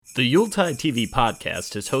The Yuletide TV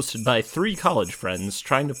podcast is hosted by three college friends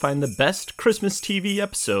trying to find the best Christmas TV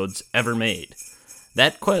episodes ever made.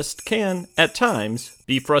 That quest can, at times,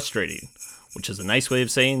 be frustrating, which is a nice way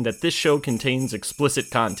of saying that this show contains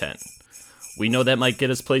explicit content. We know that might get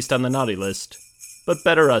us placed on the naughty list, but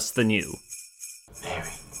better us than you.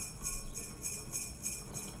 Mary,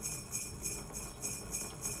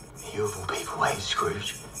 you of all people wait,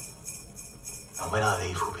 Scrooge. And when I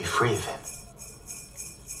leave, we'll be free of him.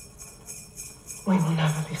 We will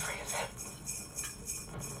never be free of him.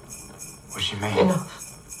 What do you mean? Enough.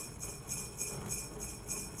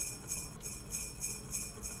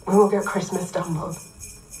 We will get Christmas done, Bob.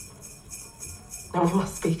 And we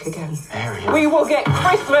must speak again. Mary, We will get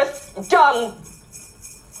Christmas done!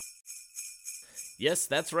 Yes,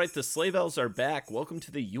 that's right. The Sleigh Bells are back. Welcome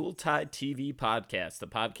to the Yuletide TV podcast, the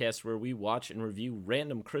podcast where we watch and review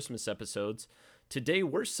random Christmas episodes. Today,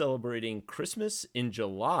 we're celebrating Christmas in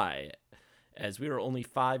July, as we are only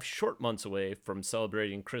 5 short months away from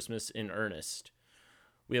celebrating Christmas in earnest.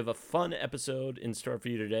 We have a fun episode in store for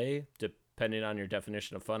you today, depending on your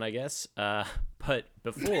definition of fun, I guess. But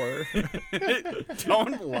before...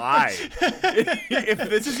 Don't lie. If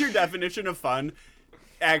this is your definition of fun,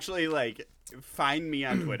 actually, find me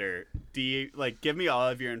on Twitter. Give me all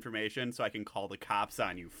of your information so I can call the cops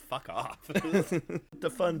on you. Fuck off. The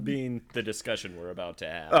fun being the discussion we're about to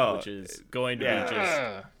have, which is going to be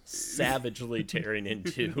just savagely tearing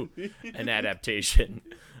into an adaptation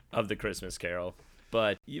of The Christmas Carol.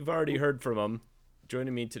 But you've already heard from them.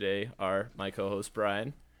 Joining me today are my co-host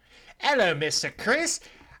Brian. Hello, Mr. Chris.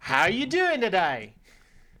 How you doing today?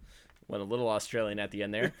 Went a little Australian at the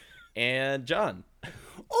end there. And John.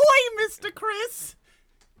 Oi, Mr. Chris.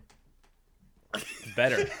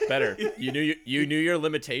 Better. You knew your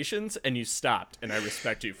limitations and you stopped, and I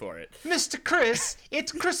respect you for it. Mr. Chris,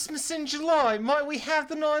 it's Christmas in July. Might we have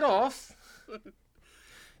the night off? No.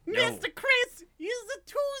 Mr. Chris, it's a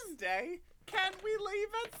Tuesday. Can we leave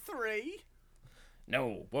at 3?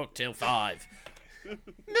 No, work till 5.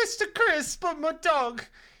 Mr. Chris, but my dog,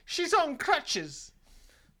 she's on crutches.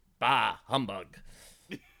 Bah, humbug.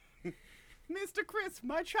 Mr. Chris,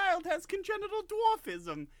 my child has congenital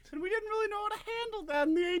dwarfism, and we didn't really know how to handle that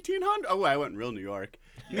in the 1800s. Oh, I went real New York.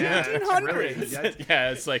 Yeah, 1800s.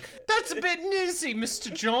 Yeah, it's like... That's a bit newsy,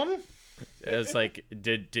 Mr. John. It's like,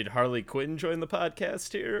 did Harley Quinn join the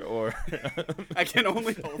podcast here, or... I can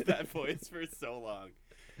only hold that voice for so long.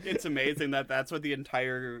 It's amazing that that's what the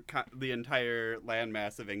entire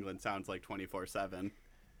landmass of England sounds like 24/7.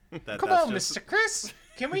 Come on, Mr. Chris.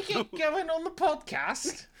 Can we get going on the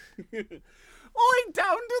podcast? Oi,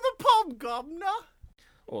 down to the pub, governor.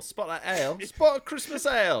 Or spot that ale. Spot a Christmas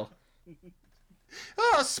ale.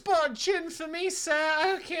 Oh, spot gin for me, sir.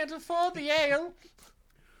 I can't afford the ale.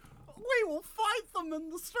 We will fight them in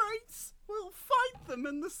the streets. We'll fight them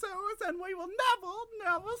in the sewers, and we will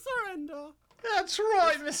never surrender. That's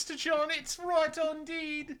right, Mr. John. It's right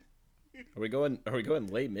indeed. Are we going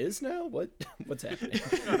Les Mis now? What's happening?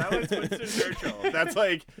 No, that was Winston Churchill. That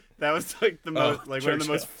was the most one of the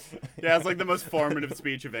most it's like the most formative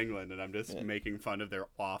speech of England, and I'm just making fun of their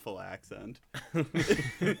awful accent.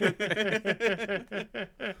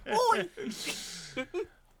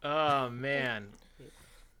 Oh man.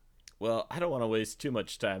 Well, I don't want to waste too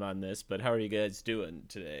much time on this, but how are you guys doing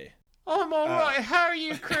today? I'm all right. How are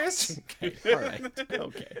you, Chris? All right.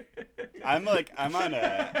 Okay. I'm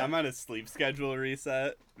on a sleep schedule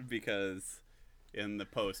reset because in the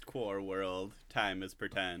post-quar world, time is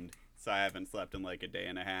pretend. So I haven't slept in like a day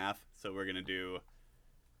and a half. So we're gonna do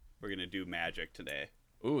magic today.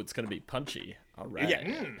 Ooh, it's gonna be punchy. All right.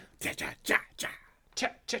 Yeah. Cha cha cha cha. Cha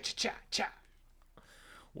cha cha cha cha.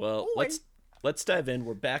 Well, let's dive in.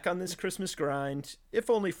 We're back on this Christmas grind, if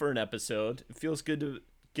only for an episode. It feels good to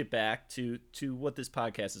get back to what this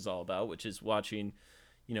podcast is all about, which is watching,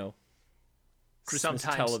 Christmas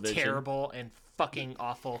Sometimes television. terrible and fucking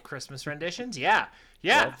awful Christmas renditions. Yeah,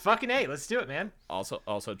 Well, fucking A. Let's do it, man. Also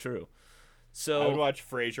true. I So would watch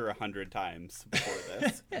Frasier 100 times before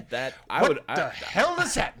this. What the hell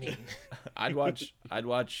does that mean? I'd watch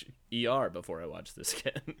ER before I watch this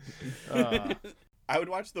again. I would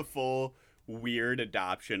watch the full weird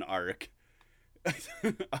adoption arc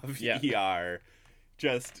of ER.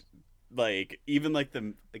 Just even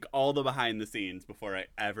all the behind the scenes before I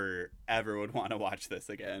ever would want to watch this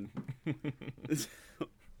again.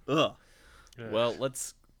 Ugh. Well,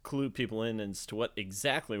 let's clue people in as to what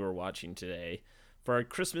exactly we're watching today. For our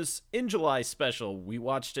Christmas in July special, we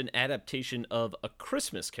watched an adaptation of A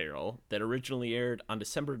Christmas Carol that originally aired on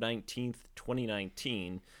December 19th,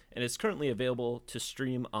 2019, and is currently available to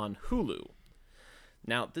stream on Hulu.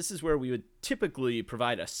 Now, this is where we would typically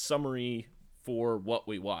provide a summary for what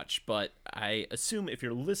we watch, but I assume if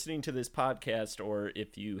you're listening to this podcast or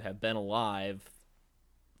if you have been alive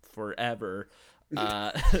forever,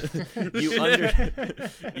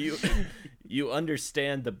 you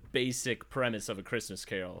understand the basic premise of A Christmas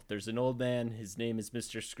Carol. There's an old man, his name is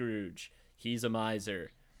Mr. Scrooge. He's a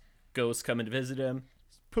miser. Ghosts come and visit him.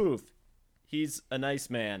 Poof. He's a nice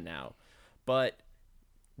man now. But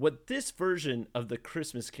what this version of the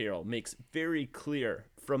Christmas Carol makes very clear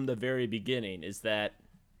from the very beginning is that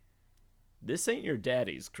this ain't your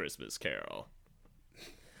daddy's Christmas Carol.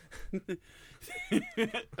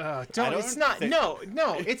 It's not. No,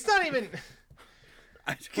 it's not even.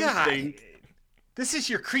 God, this is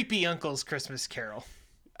your creepy uncle's Christmas Carol.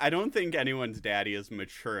 I don't think anyone's daddy is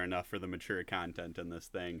mature enough for the mature content in this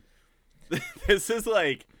thing. This is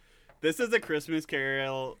a Christmas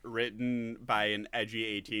Carol written by an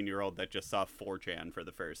edgy 18-year-old that just saw 4chan for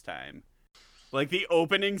the first time. Like, the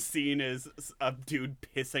opening scene is a dude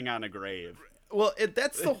pissing on a grave. Well,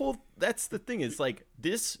 that's the thing is, like,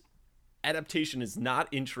 this adaptation is not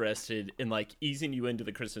interested in, like, easing you into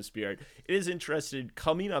the Christmas spirit. It is interested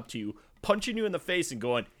coming up to you, punching you in the face and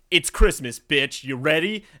going, "It's Christmas, bitch. You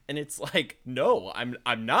ready?" And it's like, no, I'm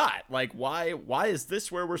not. Like, why is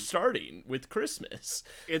this where we're starting with Christmas?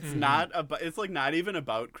 It's not about. It's like not even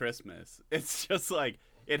about Christmas. It's just like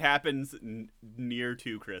it happens near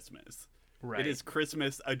to Christmas. Right. It is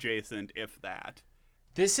Christmas adjacent, if that.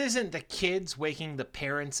 This isn't the kids waking the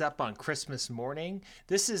parents up on Christmas morning.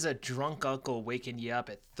 This is a drunk uncle waking you up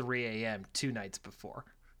at 3 a.m. 2 nights before.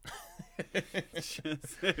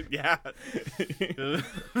 Yeah.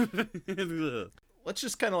 Let's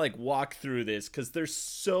just kind of like walk through this because there's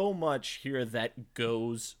so much here that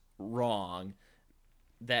goes wrong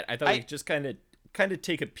that I thought we could just kind of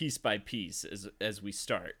take it piece by piece as we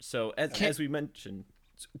start. So as we mentioned,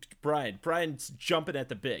 Brian's jumping at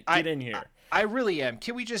the bit. Get in here. I really am.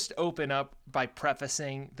 Can we just open up by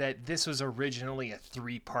prefacing that this was originally a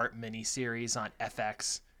 3-part miniseries on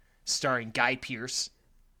FX starring Guy Pearce?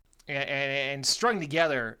 And strung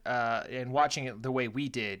together and watching it the way we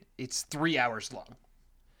did, it's 3 hours long.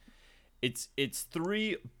 It's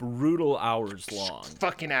 3 brutal hours long.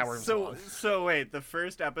 Fucking hours long. So wait, the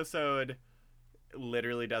first episode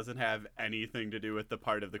literally doesn't have anything to do with the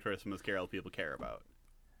part of the Christmas Carol people care about.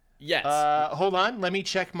 Yes. Hold on. Let me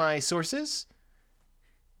check my sources.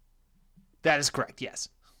 That is correct. Yes.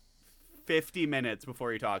 50 minutes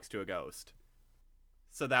before he talks to a ghost.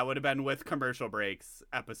 So that would have been with commercial breaks,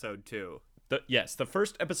 episode 2. Yes, the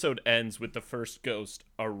first episode ends with the first ghost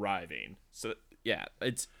arriving. So yeah,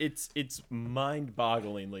 it's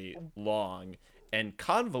mind-bogglingly long and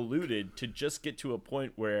convoluted to just get to a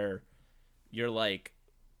point where you're like,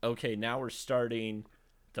 okay, now we're starting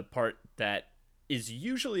the part that is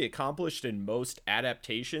usually accomplished in most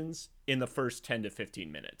adaptations in the first 10 to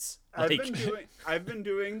 15 minutes. I've been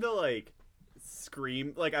doing the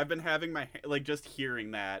scream, I've been having my just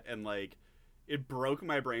hearing that, and it broke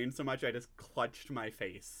my brain so much I just clutched my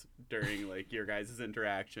face during your guys'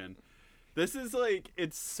 interaction. This is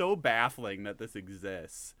it's so baffling that this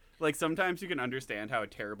exists. Sometimes you can understand how a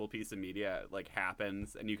terrible piece of media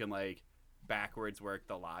happens, and you can backwards work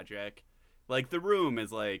the logic. The Room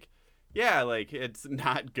is yeah, it's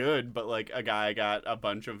not good, but a guy got a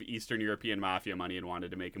bunch of Eastern European mafia money and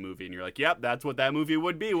wanted to make a movie, and you're yep, that's what that movie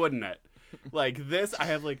would be, wouldn't it? This, I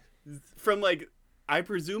have from I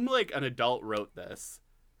presume an adult wrote this,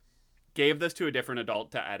 gave this to a different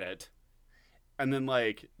adult to edit, and then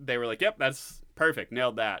they were yep, that's perfect,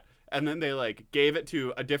 nailed that, and then they gave it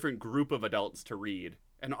to a different group of adults to read,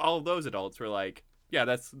 and all of those adults were yeah,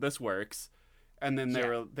 this works. And then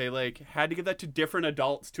they had to give that to different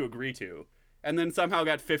adults to agree to, and then somehow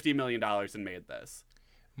got $50 million and made this.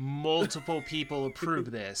 Multiple people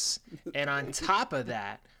approved this, and on top of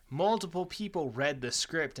that, multiple people read the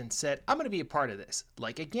script and said, "I'm going to be a part of this."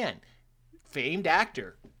 Again, famed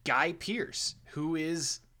actor Guy Pearce, who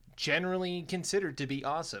is generally considered to be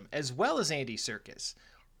awesome, as well as Andy Serkis,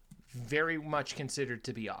 very much considered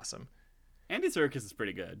to be awesome. Andy Serkis is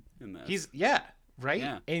pretty good in this. Right?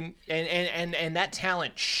 Yeah. And that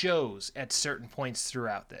talent shows at certain points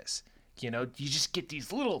throughout this. You just get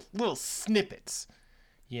these little snippets.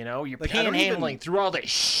 You're panhandling through all this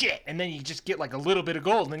shit, and then you just get a little bit of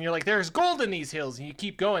gold, and then you're there's gold in these hills, and you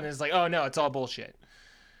keep going, and it's oh no, it's all bullshit.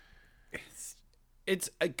 It's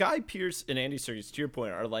a Guy Pearce and Andy Serkis, to your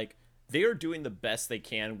point, are they are doing the best they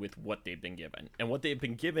can with what they've been given. And what they've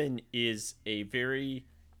been given is a very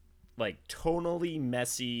tonally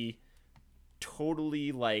messy,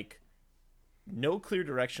 totally no clear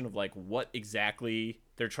direction of like what exactly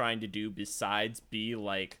they're trying to do besides be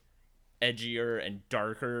like edgier and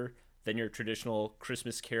darker than your traditional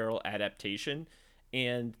Christmas Carol adaptation.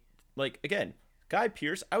 And like, again, Guy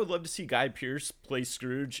Pearce, I would love to see Guy Pearce play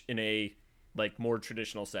Scrooge in a like more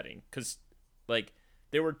traditional setting, because like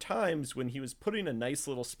there were times when he was putting a nice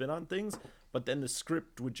little spin on things, but then the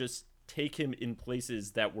script would just take him in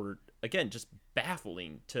places that were, again, just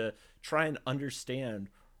baffling to try and understand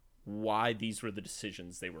why these were the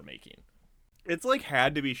decisions they were making. It's like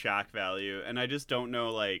had to be shock value, and I just don't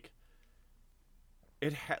know, like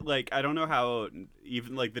like I don't know how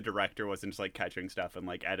even like the director wasn't just like catching stuff and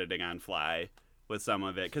like editing on fly with some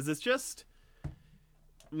of it, because it's just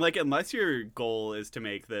like, unless your goal is to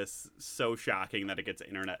make this so shocking that it gets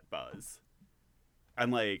internet buzz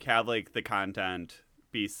and like have like the content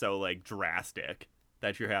be so like drastic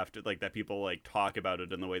that you have to like that people like talk about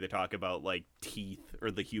it in the way they talk about like teeth or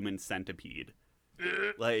the human centipede,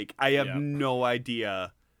 like I have no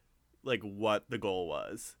idea like what the goal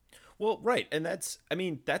was. Well, right. And that's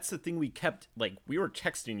the thing we kept, like, we were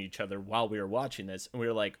texting each other while we were watching this, and we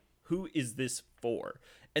were like, who is this for?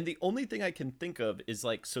 And the only thing I can think of is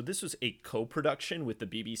like, so this was a co-production with the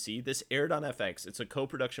BBC. This aired on FX. It's a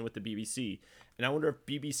co-production with the BBC. And I wonder if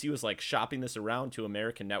BBC was like shopping this around to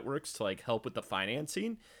American networks to like help with the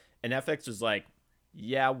financing. And FX was like,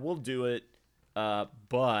 yeah, we'll do it.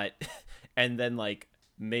 But, and then like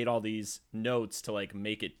made all these notes to like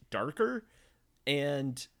make it darker.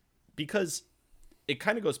 And because it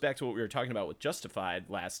kind of goes back to what we were talking about with Justified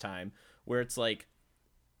last time, where it's like,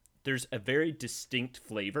 there's a very distinct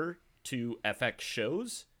flavor to FX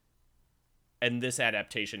shows, and this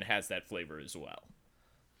adaptation has that flavor as well.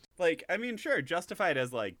 Like, I mean, sure, Justified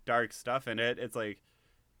has like dark stuff in it. It's like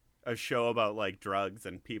a show about like drugs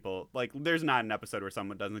and people. Like, there's not an episode where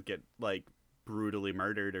someone doesn't get like brutally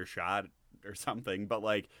murdered or shot or something, but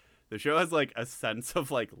like the show has like a sense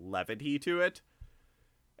of like levity to it,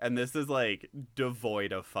 and this is like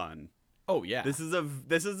devoid of fun. Oh yeah, this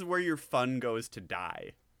is where your fun goes to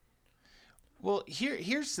die. Well,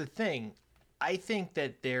 here's the thing. I think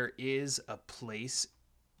that there is a place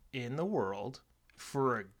in the world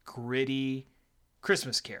for a gritty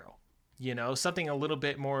Christmas Carol. You know, something a little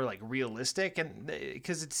bit more like realistic, and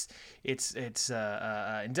because it's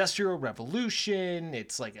Industrial Revolution,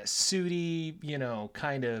 it's like a sooty, you know,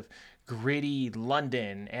 kind of gritty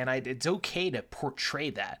London, and it's okay to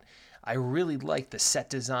portray that. I really like the set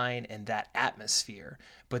design and that atmosphere,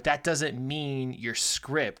 but that doesn't mean your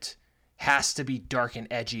script has to be dark and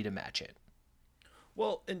edgy to match it.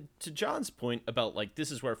 Well, and to John's point about like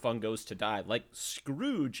this is where fun goes to die, like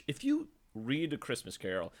Scrooge, if you read A Christmas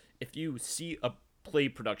Carol, if you see a play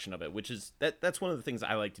production of it, which is that's one of the things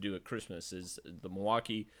I like to do at Christmas, is the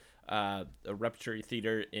Milwaukee a repertory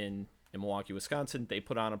theater in Milwaukee, Wisconsin. They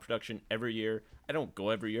put on a production every year. I don't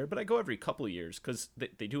go every year, but I go every couple of years because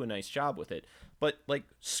they do a nice job with it. But like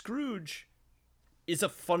Scrooge is a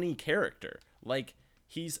funny character. Like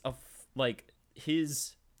he's like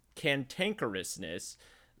his cantankerousness,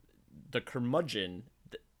 the curmudgeon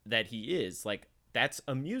that he is, like that's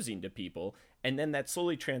amusing to people, and then that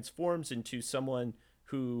slowly transforms into someone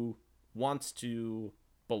who wants to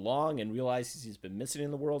belong and realizes he's been missing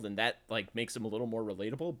in the world, and that like makes him a little more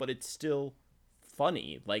relatable, but it's still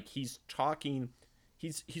funny. Like he's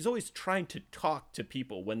always trying to talk to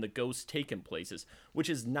people when the ghosts take him places, which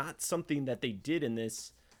is not something that they did in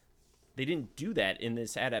this. They didn't do that in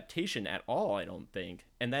this adaptation at all, I don't think.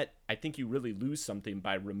 And that, I think you really lose something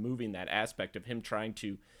by removing that aspect of him trying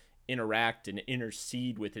to interact and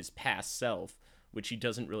intercede with his past self, which he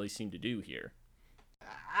doesn't really seem to do here.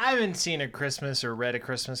 I haven't seen a Christmas or read A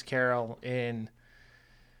Christmas Carol in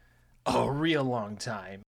a real long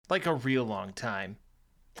time. Like a real long time.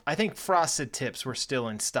 I think Frosted Tips were still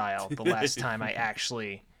in style the last time I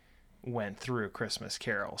actually went through A Christmas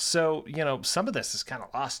Carol. So, you know, some of this is kind of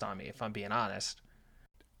lost on me, if I'm being honest.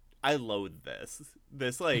 I loathe this.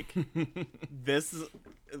 This, like, this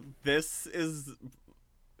is,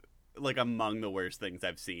 like, among the worst things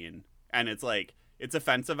I've seen. And it's, like, it's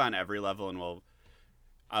offensive on every level, and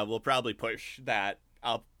we'll probably push that.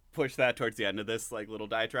 I'll push that towards the end of this, like, little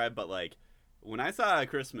diatribe. But, like, when I saw A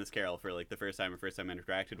Christmas Carol for, like, the first time I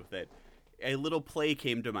interacted with it, a little play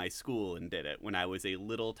came to my school and did it when I was a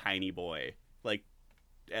little tiny boy. Like,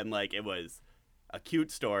 and like it was a cute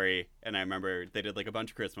story, and I remember they did like a bunch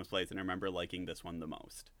of Christmas plays, and I remember liking this one the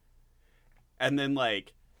most. And then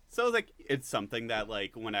like, so like it's something that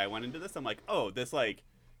like when I went into this, I'm like, oh, this like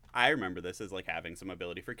I remember this as like having some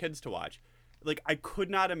ability for kids to watch. Like I could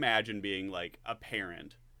not imagine being like a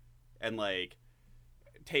parent and like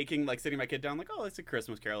sitting my kid down, like, oh, it's a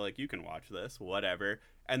Christmas Carol, like, you can watch this, whatever.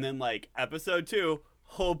 And then, like, episode 2,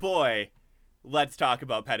 oh boy, let's talk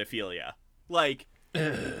about pedophilia. Like,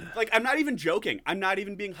 I'm not even joking. I'm not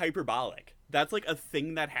even being hyperbolic. That's, like, a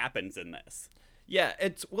thing that happens in this. Yeah,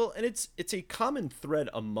 it's a common thread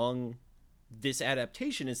among this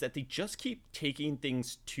adaptation is that they just keep taking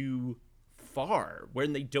things too far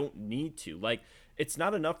when they don't need to. Like, it's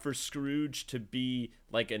not enough for Scrooge to be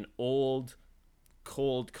like an old,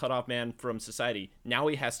 cold, cut off man from society. Now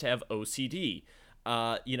he has to have OCD.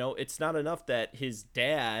 It's not enough that his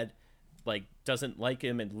dad like doesn't like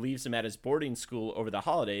him and leaves him at his boarding school over the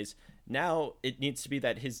holidays. Now it needs to be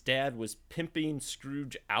that his dad was pimping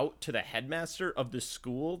Scrooge out to the headmaster of the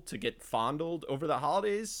school to get fondled over the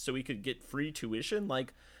holidays so he could get free tuition.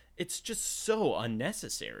 Like, it's just so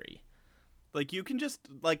unnecessary. Like, you can just,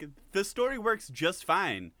 like, the story works just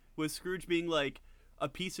fine with Scrooge being, like, a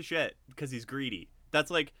piece of shit because he's greedy.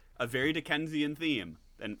 That's, like, a very Dickensian theme.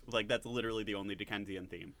 And, like, that's literally the only Dickensian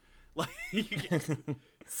theme. Like,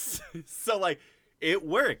 so, like, it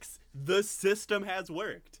works. The system has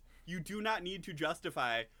worked. You do not need to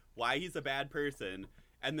justify why he's a bad person.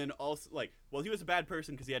 And then also, like, well, he was a bad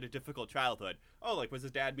person because he had a difficult childhood. Oh, like, was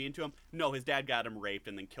his dad mean to him? No, his dad got him raped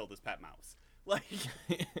and then killed his pet mouse. Like,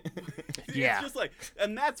 yeah. It's just like,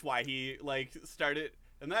 and that's why he, like, started,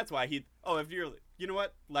 and that's why he, oh, if you're, you know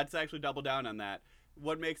what? Let's actually double down on that.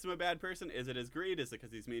 What makes him a bad person? Is it his greed? Is it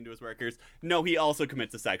because he's mean to his workers? No, he also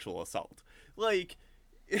commits a sexual assault. Like,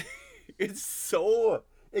 it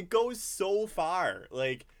goes so far.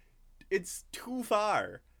 Like, it's too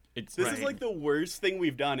far. This is like the worst thing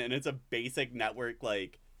we've done, and it's a basic network,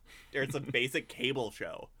 like, or it's a basic cable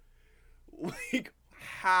show. Like,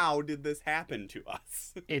 how did this happen to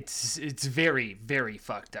us? It's very, very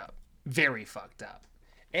fucked up. Very fucked up.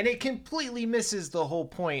 And it completely misses the whole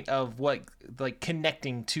point of what, like,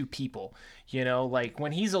 connecting two people. You know, like,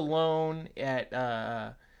 when he's alone at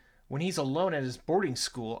his boarding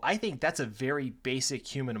school, I think that's a very basic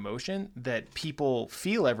human emotion that people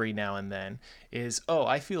feel every now and then is, oh,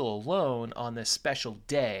 I feel alone on this special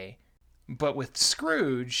day. But with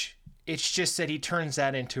Scrooge, it's just that he turns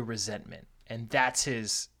that into resentment. And that's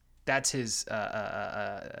his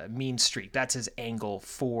mean streak. That's his angle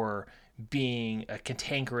for being a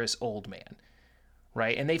cantankerous old man,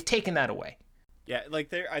 right? And they've taken that away. Yeah,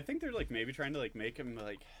 like I think they're like maybe trying to like make him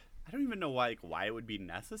like, I don't even know why it would be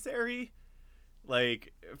necessary,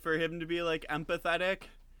 like, for him to be like empathetic,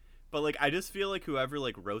 but like I just feel like whoever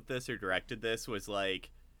like wrote this or directed this was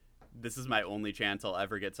like, this is my only chance I'll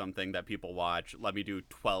ever get something that people watch. Let me do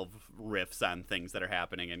 12 riffs on things that are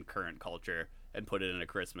happening in current culture and put it in a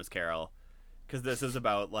Christmas Carol, because this is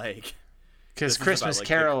about like. Because Christmas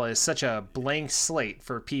Carol is such a blank slate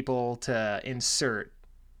for people to insert.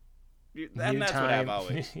 And that's what I've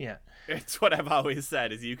always. Yeah. It's what I've always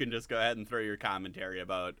said is you can just go ahead and throw your commentary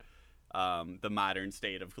about the modern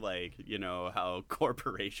state of, like, you know, how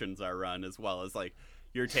corporations are run, as well as like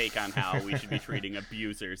your take on how we should be treating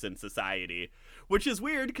abusers in society, which is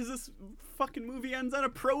weird because this fucking movie ends on a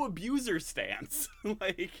pro-abuser stance.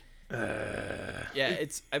 Like, yeah,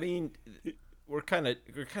 it's. I mean. We're kind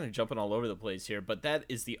of jumping all over the place here, but that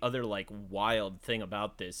is the other like wild thing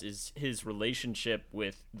about this is his relationship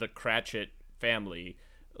with the Cratchit family.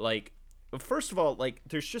 Like, first of all, like,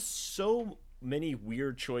 there's just so many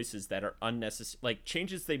weird choices that are unnecessary, like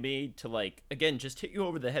changes they made to, like, again, just hit you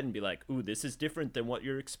over the head and be like, ooh, this is different than what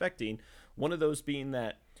you're expecting. One of those being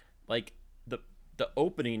that, like, the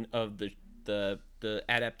opening of the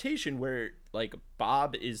adaptation where, like,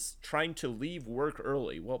 Bob is trying to leave work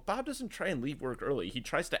early. Well, Bob doesn't try and leave work early. He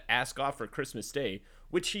tries to ask off for Christmas Day,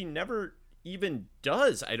 which he never even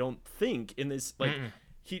does, I don't think, in this, like,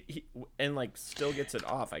 he and, like, still gets it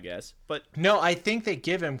off, I guess. But no, I think they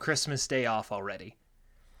give him Christmas Day off already,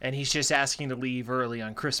 and he's just asking to leave early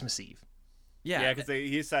on Christmas Eve. Yeah, because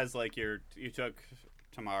he says, like, you took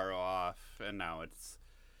tomorrow off, and now it's,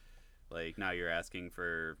 like, now you're asking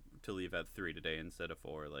to leave at 3 today instead of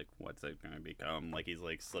 4. Like, what's it going to become? Like, he's,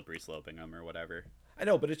 like, slippery sloping them or whatever. I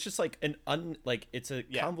know, but it's just like it's a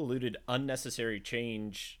convoluted, unnecessary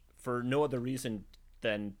change for no other reason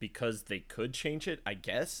than because they could change it, I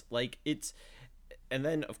guess. Like, it's, and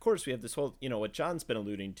then of course we have this whole, you know, what John's been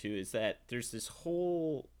alluding to is that there's this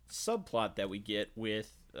whole subplot that we get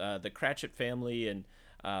with the Cratchit family and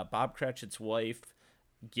Bob Cratchit's wife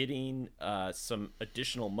getting some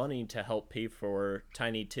additional money to help pay for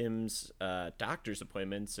Tiny Tim's doctor's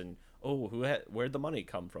appointments. And where'd the money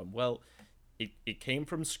come from? Well, it came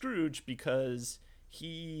from Scrooge because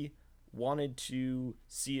he wanted to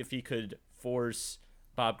see if he could force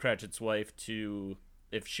Bob Cratchit's wife to,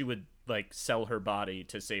 if she would like sell her body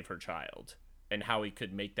to save her child, and how he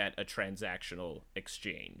could make that a transactional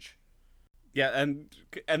exchange. Yeah,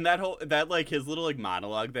 and that like his little like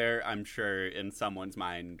monologue there, I'm sure in someone's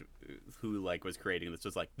mind who like was creating this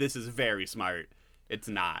was like, this is very smart. It's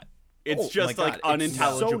not. It's just like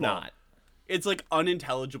unintelligible. It's so not. It's like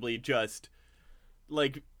unintelligibly just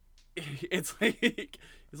like it's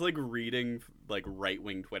like reading like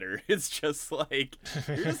right-wing Twitter. It's just like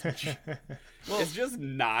it's just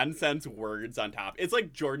nonsense words on top. It's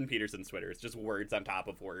like Jordan Peterson's Twitter. It's just words on top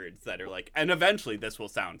of words that are like, and eventually this will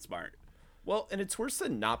sound smart. Well, and it's worse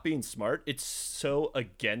than not being smart. It's so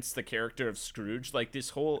against the character of Scrooge. Like this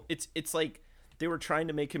whole, it's like they were trying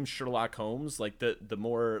to make him Sherlock Holmes, like the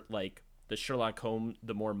more like the Sherlock Holmes,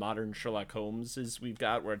 the more modern Sherlock Holmeses we've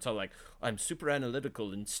got, where it's all like, I'm super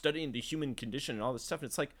analytical and studying the human condition and all this stuff. And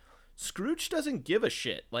it's like, Scrooge doesn't give a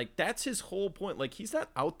shit. Like that's his whole point. Like he's not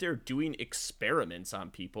out there doing experiments on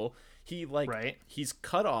people. He like, he's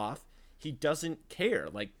cut off. He doesn't care.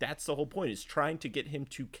 Like that's the whole point, is trying to get him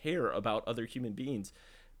to care about other human beings.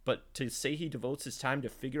 But to say he devotes his time to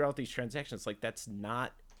figure out these transactions, like that's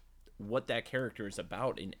not what that character is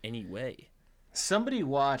about in any way. Somebody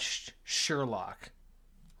watched Sherlock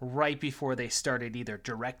right before they started either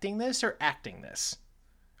directing this or acting this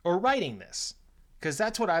or writing this, because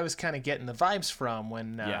that's what I was kind of getting the vibes from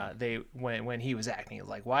when when he was acting.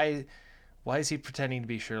 Like why is he pretending to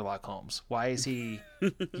be Sherlock Holmes? Why is he,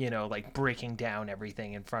 like breaking down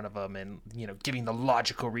everything in front of him and, giving the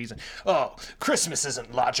logical reason? Oh, Christmas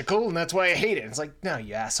isn't logical, and that's why I hate it. It's like, no,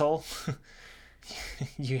 you asshole.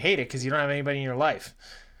 You hate it because you don't have anybody in your life.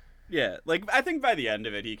 Yeah, like, I think by the end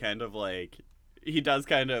of it, he kind of, like, he does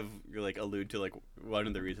kind of, like, allude to, like, one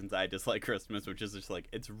of the reasons I dislike Christmas, which is just, like,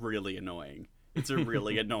 it's really annoying. It's a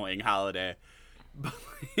really annoying holiday. But,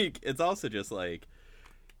 like, it's also just, like,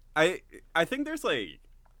 I think there's like,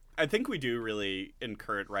 I think we do really in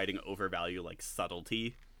current writing overvalue like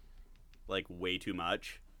subtlety, like way too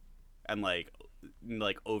much, and like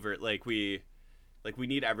over like we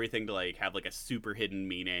need everything to like have like a super hidden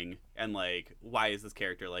meaning, and like why is this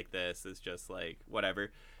character like this is just like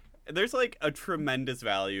whatever. There's like a tremendous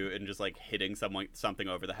value in just like hitting something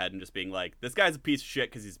over the head and just being like, this guy's a piece of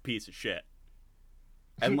shit because he's a piece of shit,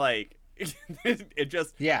 and like it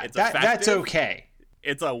just it's that's okay.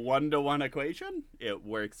 It's a 1-to-1 equation. It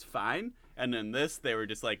works fine. And in this, they were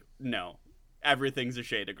just like, no, everything's a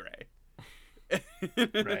shade of gray.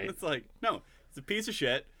 Right. It's like, no, it's a piece of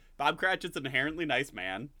shit. Bob Cratchit's an inherently nice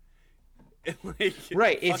man. Like,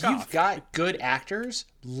 right. If you've got good actors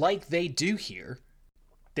like they do here,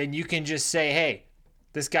 then you can just say, hey,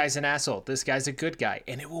 this guy's an asshole. This guy's a good guy.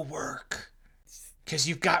 And it will work. Because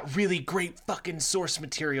you've got really great fucking source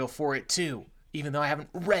material for it, too. Even though I haven't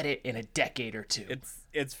read it in a decade or two.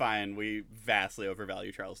 It's fine. We vastly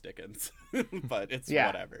overvalue Charles Dickens. But it's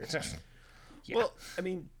whatever. Yeah. Well, I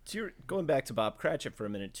mean, going back to Bob Cratchit for a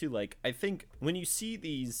minute, too, like, I think when you see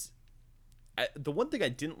these... the one thing I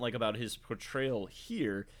didn't like about his portrayal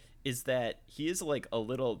here is that he is, like, a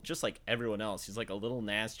little... Just like everyone else, he's, like, a little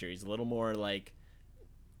nastier. He's a little more, like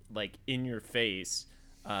in your face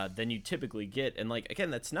than you typically get. And, like, again,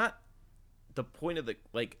 that's not the point of the...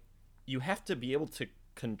 Like, you have to be able to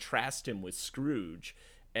contrast him with Scrooge,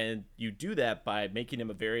 and you do that by making him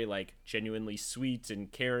a very like genuinely sweet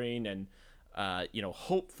and caring and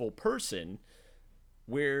hopeful person,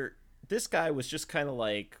 where this guy was just kind of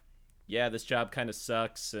like, yeah, this job kind of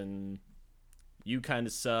sucks and you kind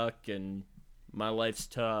of suck and my life's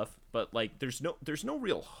tough, but like there's no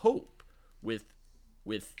real hope with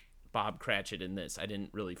Bob Cratchit in this. I didn't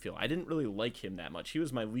really like him that much. He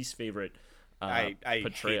was my least favorite I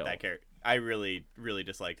portrayal. hate that character. I really, really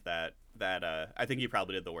disliked that. I think he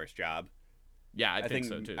probably did the worst job. Yeah, I think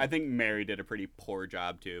so too. I think Mary did a pretty poor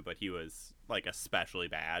job too, but he was like especially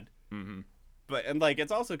bad. Mm-hmm. But and like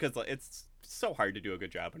it's also because it's so hard to do a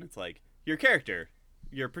good job, and it's like your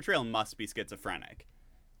portrayal must be schizophrenic,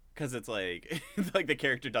 because it's like like the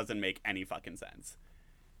character doesn't make any fucking sense,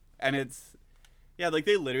 and it's. Yeah, like,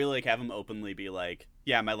 they literally, like, have him openly be like,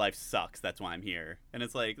 yeah, my life sucks, that's why I'm here. And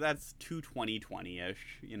it's like, that's too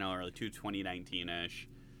 2020-ish, or like too 2019-ish.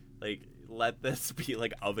 Like, let this be,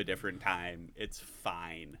 like, of a different time. It's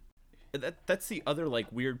fine. That's the other,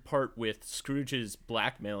 like, weird part with Scrooge's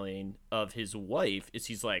blackmailing of his wife, is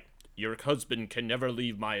he's like, your husband can never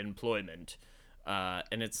leave my employment.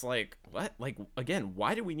 And it's like, what? Like, again,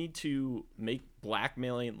 why do we need to make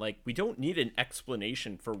blackmailing, like, we don't need an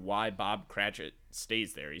explanation for why Bob Cratchit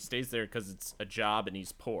stays there. He stays there because it's a job and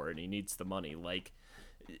he's poor and he needs the money. Like,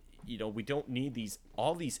 we don't need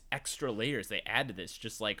all these extra layers they add to this.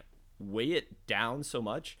 Just, like, weigh it down so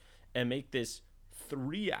much and make this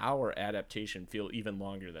 3-hour adaptation feel even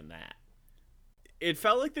longer than that. It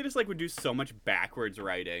felt like they just like would do so much backwards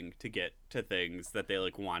writing to get to things that they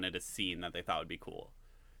like wanted a scene that they thought would be cool.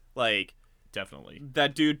 Like, Definitely.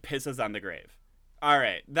 that dude pisses on the grave. All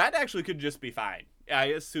right, that actually could just be fine. I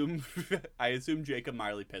assume Jacob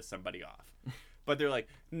Marley pissed somebody off. But they're like,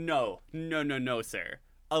 no, sir.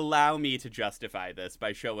 Allow me to justify this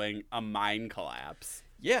by showing a mine collapse.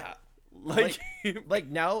 Yeah. Like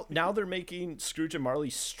now they're making Scrooge and Marley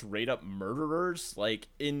straight up murderers, like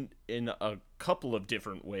in a couple of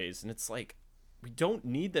different ways, and it's like, we don't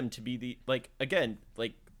need them to be the, like, again,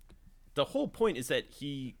 like, the whole point is that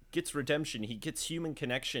he gets redemption, he gets human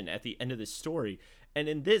connection at the end of this story, and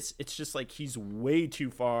in this it's just like he's way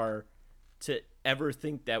too far to ever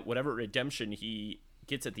think that whatever redemption he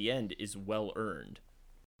gets at the end is well earned.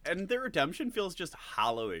 And their redemption feels just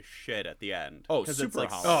hollow as shit at the end. Oh, 'cause super it's like,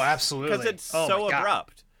 hollow. Oh, absolutely. Because it's Oh so my God.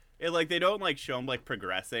 abrupt. It like they don't like show him like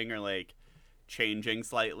progressing or like changing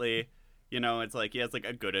slightly. You know, it's like he has like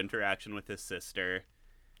a good interaction with his sister,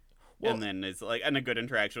 Well- and then it's like and a good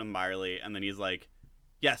interaction with Marley, and then he's like,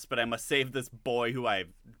 "Yes, but I must save this boy who I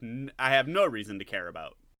have no reason to care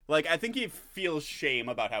about." Like I think he feels shame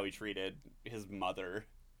about how he treated his mother,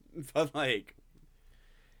 but like.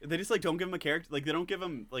 They just like don't give him a character, like they don't give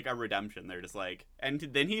him like a redemption. They're just like, and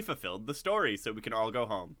then he fulfilled the story, so we can all go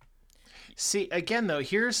home. See, again, though,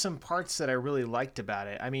 here's some parts that I really liked about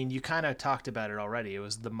it. I mean, you kind of talked about it already. It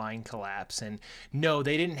was the mine collapse. And no,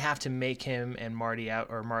 they didn't have to make him and Marley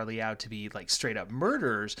out to be like straight up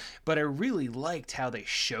murderers. But I really liked how they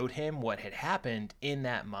showed him what had happened in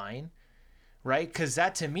that mine. Right? Because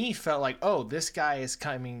that to me felt like, oh, this guy is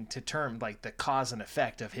coming to term, like the cause and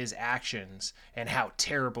effect of his actions and how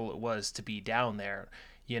terrible it was to be down there.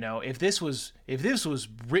 You know, if this was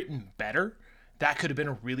written better, that could have been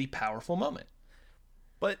a really powerful moment.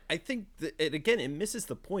 But I think that it misses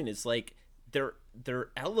the point. Is like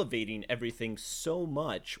they're elevating everything so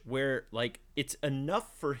much where like it's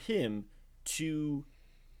enough for him to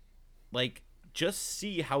like just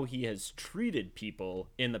see how he has treated people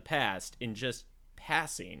in the past in just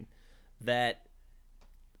passing, that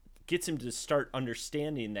gets him to start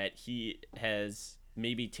understanding that he has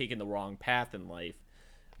maybe taken the wrong path in life.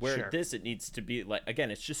 Where Sure. this, it needs to be like, again,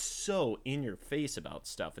 it's just so in your face about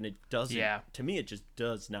stuff, and it doesn't, to me, it just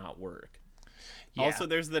does not work. Yeah. Also,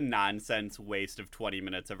 there's the nonsense waste of 20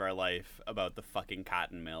 minutes of our life about the fucking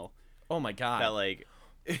cotton mill Oh my God. that like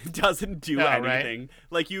it doesn't do Oh, right. anything.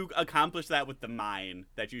 Like you accomplish that with the mine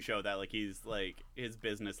that you show that like he's like his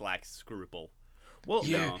business lacks scruple. Well,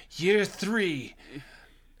 No. Year 3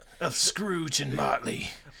 of Scrooge and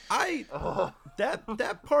Marley.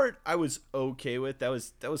 that part I was okay with. That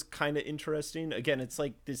was kind of interesting. Again, it's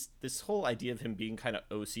like this whole idea of him being kind of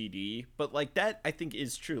OCD, but like that I think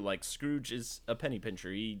is true. Like Scrooge is a penny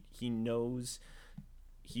pincher. He knows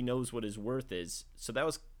what his worth is. So that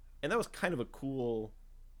was kind of a cool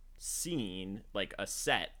scene, like a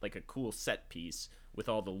cool set piece with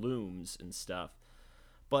all the looms and stuff.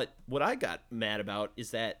 But what I got mad about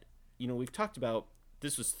is that, you know, we've talked about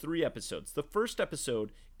this was 3 episodes. The first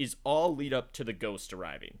episode is all lead up to the ghost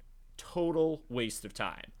arriving. Total waste of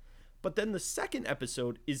time. But then the second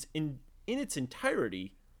episode is in its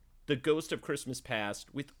entirety the Ghost of Christmas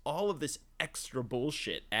Past with all of this extra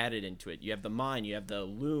bullshit added into it. You have the mine, you have the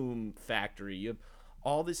loom factory, you have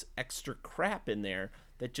all this extra crap in there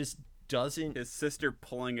that just doesn't. His sister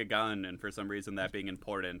pulling a gun and for some reason that being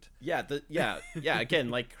important. Yeah, again,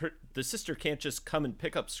 like the sister can't just come and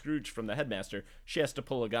pick up Scrooge from the headmaster. She has to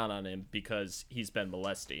pull a gun on him because he's been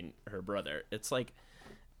molesting her brother. It's like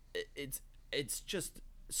it's just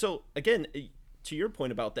so, again, to your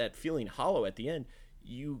point about that feeling hollow at the end,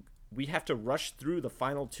 we have to rush through the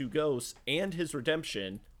final 2 ghosts and his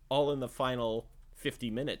redemption all in the final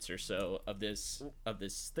 50 minutes or so of this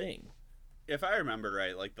thing. If I remember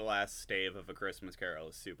right, like the last stave of A Christmas Carol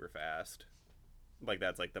is super fast. Like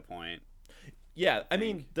that's like the point. Yeah, I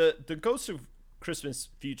mean the Ghost of Christmas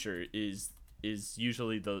Future is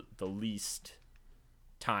usually the least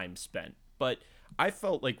time spent, but I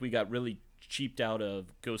felt like we got really cheaped out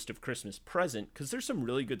of Ghost of Christmas Present because there's some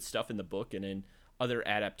really good stuff in the book and in other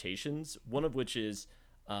adaptations. One of which is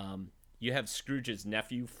you have Scrooge's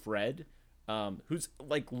nephew Fred, who's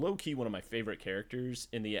like low key one of my favorite characters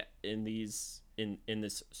in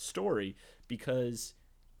this story because,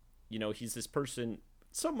 you know, he's this person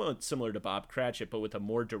somewhat similar to Bob Cratchit, but with a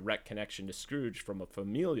more direct connection to Scrooge from a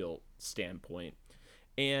familial standpoint.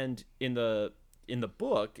 And in the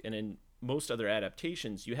book and in most other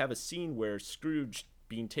adaptations, you have a scene where Scrooge,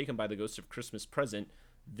 being taken by the Ghost of Christmas Present,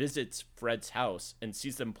 visits Fred's house and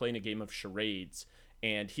sees them playing a game of charades.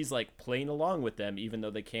 And he's like playing along with them, even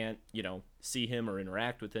though they can't, see him or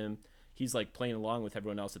interact with him. He's like playing along with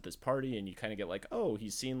everyone else at this party, and you kind of get like, oh,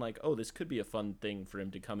 he's seeing like, oh, this could be a fun thing for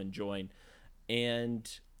him to come and join. And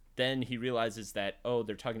then he realizes that, oh,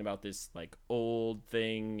 they're talking about this like old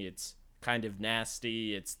thing. It's kind of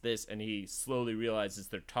nasty. It's this. And he slowly realizes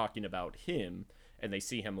they're talking about him, and they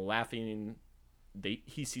see him laughing.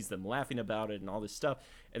 He sees them laughing about it and all this stuff.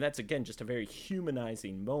 And that's, again, just a very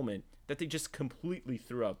humanizing moment that they just completely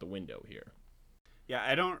threw out the window here. Yeah,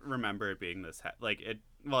 I don't remember it being this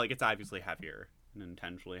it's obviously heavier and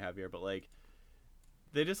intentionally heavier, but like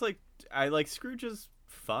they just Scrooge is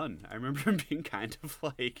fun. I remember him being kind of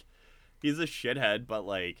like, he's a shithead, but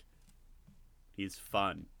like he's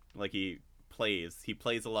fun. Like he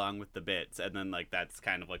plays along with the bits, and then like that's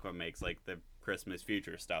kind of like what makes like the Christmas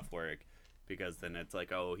future stuff work, because then it's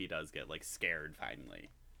like, oh, he does get like scared finally,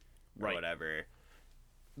 or right, whatever.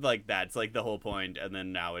 Like that's like the whole point. And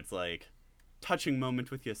then now it's like, touching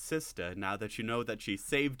moment with your sister now that you know that she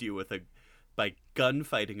saved you by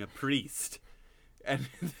gunfighting a priest. And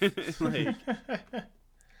then like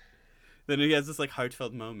then he has this like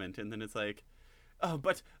heartfelt moment, and then it's like, oh,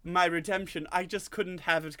 but my redemption, I just couldn't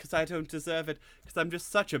have it because I don't deserve it, because I'm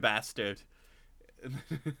just such a bastard.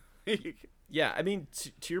 Yeah, I mean,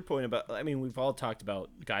 to your point about, I mean, we've all talked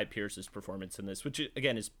about Guy Pearce's performance in this, which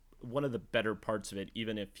again is one of the better parts of it,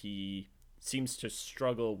 even if he seems to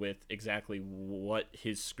struggle with exactly what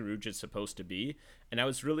his Scrooge is supposed to be. And I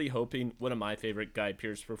was really hoping, one of my favorite Guy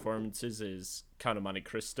Pearce performances is Count of Monte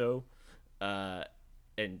Cristo.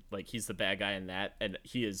 And like he's the bad guy in that, and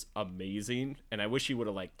he is amazing. And I wish he would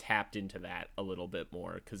have like tapped into that a little bit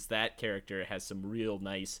more, because that character has some real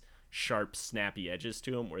nice, sharp, snappy edges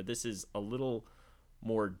to him, where this is a little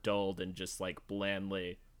more dulled and just like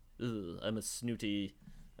blandly, I'm a snooty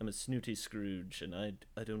Scrooge, and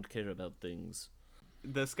I don't care about things.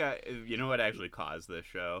 This guy, you know what actually caused this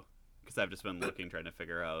show? Because I've just been looking, trying to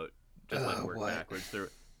figure out, just like work backwards through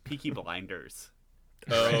Peaky Blinders.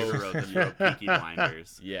 Oh, Peaky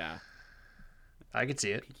Blinders. Yeah, I could see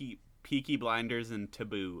it. Peaky Blinders and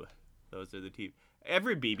Taboo. Those are the two.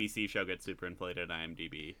 Every BBC show gets superinflated on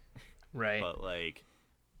IMDb, right? But like,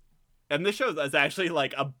 and this show is actually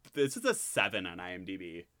like this is a 7 on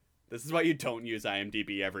IMDb. This is why you don't use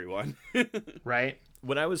IMDb, everyone. Right.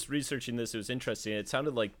 When I was researching this, it was interesting. It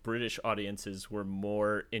sounded like British audiences were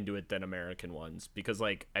more into it than American ones, because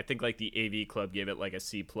like I think like the AV Club gave it like a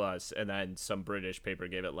C+, and then some British paper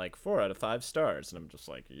gave it like 4 out of 5 stars, and I'm just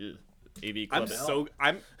like, ew. AV Club.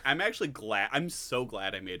 I'm actually glad. I'm so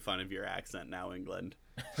glad I made fun of your accent now, England.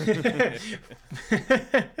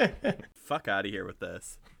 Fuck out of here with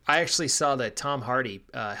this. I actually saw that Tom Hardy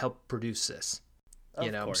helped produce this.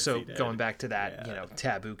 So going back to that,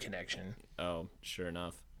 taboo connection. Oh, sure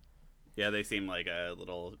enough. Yeah, they seem like a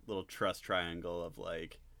little trust triangle of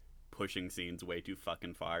like pushing scenes way too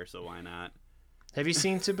fucking far, so why not? Have you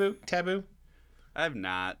seen Taboo? I have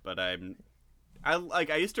not, but I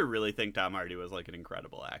used to really think Tom Hardy was like an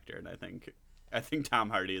incredible actor, and I think Tom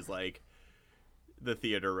Hardy is like the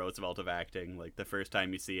Theodore Roosevelt of acting. Like the first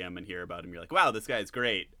time you see him and hear about him, you're like, wow, this guy's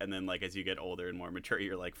great. And then like as you get older and more mature,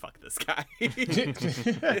 you're like, fuck this guy.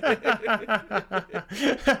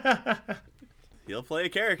 He'll play a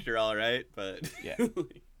character all right, but yeah.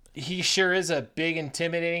 He sure is a big,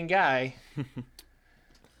 intimidating guy.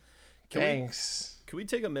 Thanks. Can we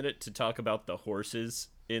take a minute to talk about the horses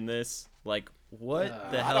in this? Like,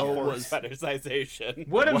 what the hell was fetishization?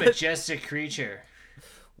 What a majestic creature.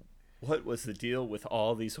 What was the deal with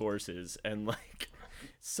all these horses? And like,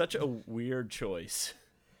 such a weird choice.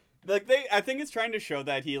 Like I think it's trying to show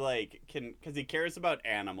that he like can, because he cares about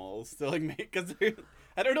animals. So like, because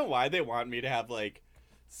I don't know why they want me to have like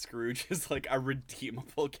Scrooge as like a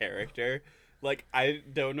redeemable character. Like I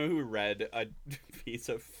don't know who read a piece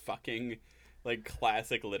of fucking like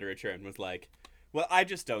classic literature and was like, well, I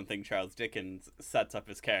just don't think Charles Dickens sets up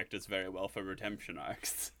his characters very well for redemption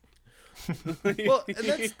arcs. Well,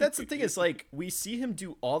 and that's the thing, is like we see him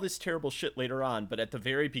do all this terrible shit later on, but at the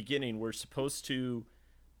very beginning we're supposed to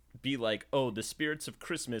be like, oh, the spirits of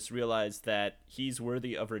Christmas realize that he's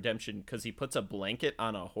worthy of redemption because he puts a blanket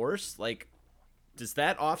on a horse. Like, does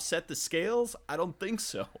that offset the scales? I don't think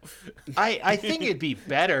so. I think it'd be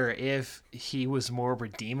better if he was more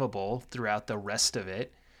redeemable throughout the rest of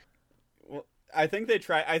it. Well, I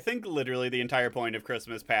think literally the entire point of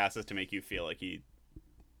Christmas Past is to make you feel like he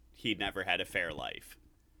never had a fair life.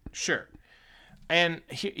 Sure. And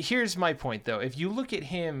here's my point, though. If you look at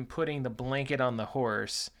him putting the blanket on the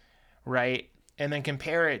horse, right, and then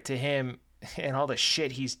compare it to him and all the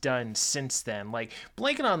shit he's done since then. Like,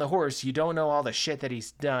 blanking on the horse, you don't know all the shit that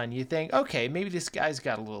he's done. You think, okay, maybe this guy's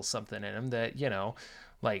got a little something in him that, you know,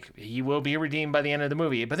 like, he will be redeemed by the end of the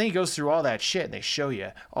movie. But then he goes through all that shit, and they show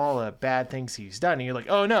you all the bad things he's done. And you're like,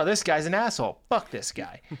 oh, no, this guy's an asshole. Fuck this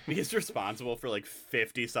guy. He's responsible for, like,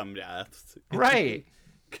 50-some deaths. Right.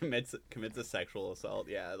 commits a sexual assault.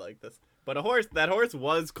 Yeah, like this. But that horse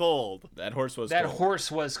was cold. That horse was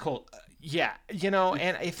cold. Yeah, you know,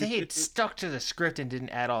 and if they had stuck to the script and didn't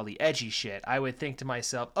add all the edgy shit, I would think to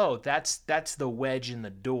myself, oh, that's the wedge in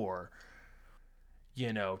the door,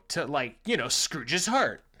 you know, to, like, you know, Scrooge's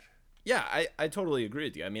heart. Yeah, I totally agree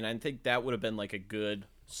with you. I mean, I think that would have been like a good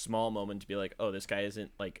small moment to be like, oh, this guy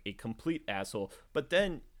isn't like a complete asshole. But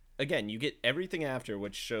then again, you get everything after,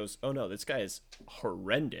 which shows, oh no, this guy is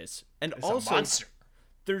horrendous. And It's also a monster.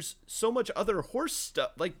 There's so much other horse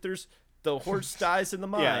stuff. Like, there's the horse dies in the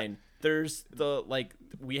mine. Yeah. There's the, like,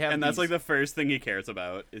 we have, and that's like the first thing he cares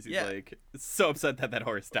about is he's like so upset that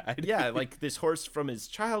horse died. Yeah, like this horse from his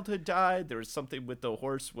childhood died. There was something with the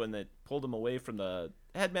horse when it pulled him away from the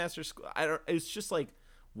headmaster's school. It's just like,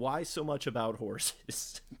 why so much about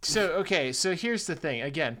horses? So here's the thing.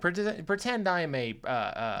 Again, pretend I am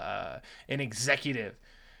an executive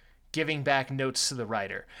giving back notes to the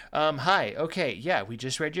writer. Hi, okay, yeah, we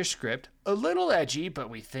just read your script. A little edgy, but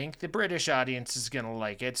we think the British audience is going to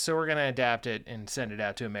like it, so we're going to adapt it and send it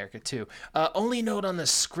out to America too. Only note on the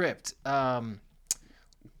script,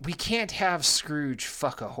 we can't have Scrooge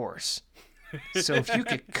fuck a horse. So if you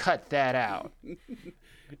could cut that out.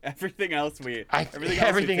 Everything else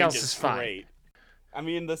is fine. Great. I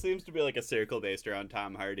mean, this seems to be like a circle based around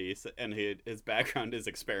Tom Hardy, and his background is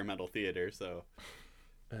experimental theater, so...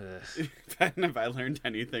 if I learned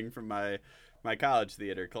anything from my college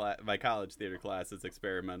theater class, is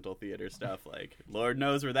experimental theater stuff. Like, Lord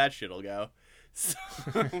knows where that shit'll go. So,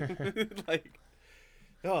 like,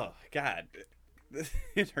 oh god,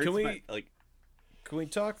 it hurts. Can we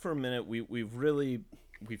talk for a minute?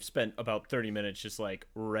 We've spent about 30 minutes just like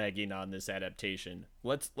ragging on this adaptation.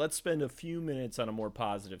 Let's spend a few minutes on a more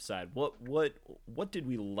positive side. What did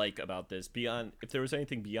we like about this, beyond, if there was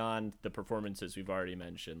anything beyond the performances we've already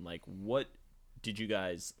mentioned? Like, what did you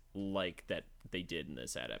guys like that they did in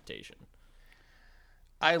this adaptation?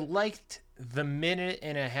 I liked the minute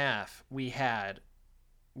and a half we had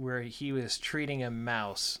where he was treating a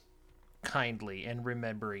mouse kindly and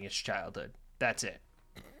remembering his childhood. That's it.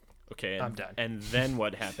 Okay, I'm done. And then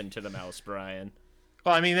what happened to the mouse, Brian?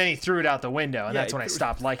 Well, I mean, then he threw it out the window, and that's when I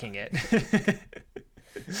stopped liking it.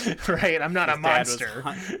 Right? I'm not a monster.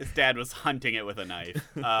 His dad was hunting it with a knife.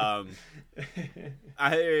 I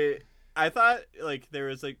thought like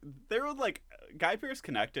Guy Pearce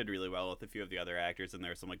connected really well with a few of the other actors, and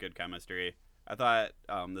there was some like good chemistry. I thought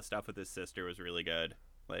the stuff with his sister was really good,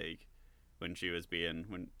 like when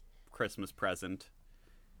Christmas present.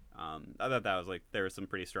 I thought that was like, there were some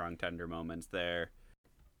pretty strong tender moments there.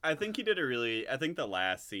 I think he did I think the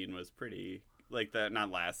last scene was pretty, like,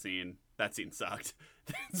 not last scene, that scene sucked.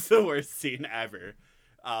 That's the worst scene ever.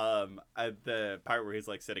 The part where he's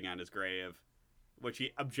like sitting on his grave, which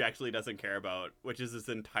he objectively doesn't care about, which is his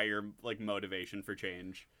entire like motivation for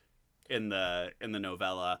change in the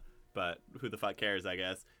novella, but who the fuck cares, I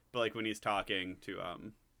guess. But like when he's talking to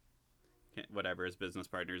whatever his business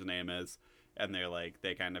partner's name is, and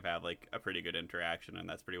they kind of have like a pretty good interaction, and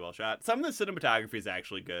that's pretty well shot. Some of the cinematography is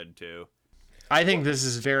actually good too. I think this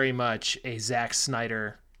is very much a Zack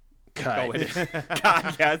Snyder cut.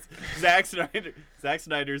 God, yes. Zack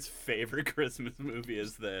Snyder's favorite Christmas movie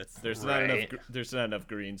is this. There's not enough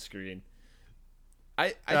green screen. I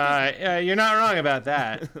think, you're not wrong about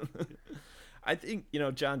that. I think,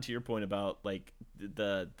 John, to your point about like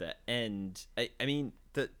the end. I mean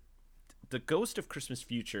the Ghost of Christmas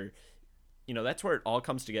Future, that's where it all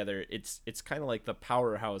comes together. It's kind of like the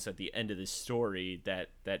powerhouse at the end of this story that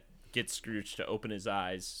gets Scrooge to open his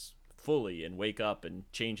eyes fully and wake up and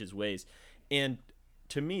change his ways. And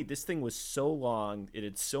to me, this thing was so long. It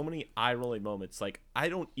had so many eye-rolling moments. Like, I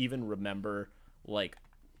don't even remember like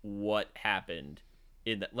what happened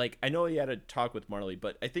in that. Like, I know he had a talk with Marley,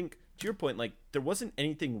 but I think to your point, like, there wasn't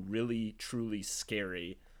anything really truly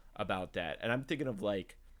scary about that. And I'm thinking of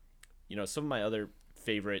like, some of my other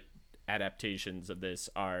favorite adaptations of this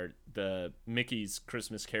are the Mickey's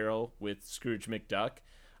Christmas Carol with Scrooge McDuck.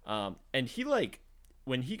 And he like,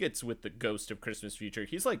 when he gets with the Ghost of Christmas Future,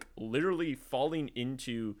 he's like literally falling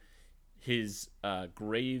into his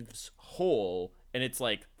grave's hole, and it's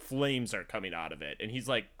like flames are coming out of it, and he's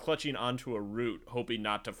like clutching onto a root hoping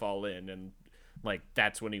not to fall in, and like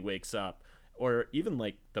that's when he wakes up. Or even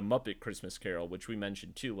like the Muppet Christmas Carol, which we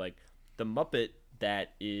mentioned too, like the Muppet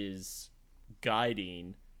that is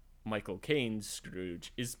guiding Michael Caine's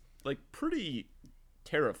Scrooge is like pretty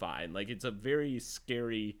terrifying. Like, it's a very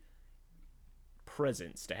scary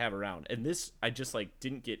presence to have around, and this, I just like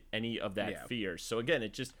didn't get any of that fear. So again,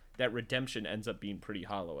 it just, that redemption ends up being pretty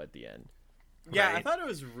hollow at the end. Yeah, right? I thought it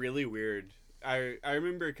was really weird. I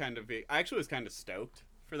remember I actually was kind of stoked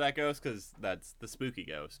for that ghost, because that's the spooky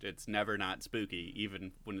ghost. It's never not spooky,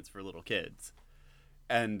 even when it's for little kids.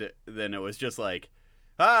 And then it was just like,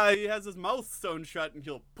 he has his mouth sewn shut and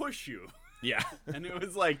he'll push you. Yeah. And it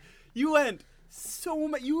was like, you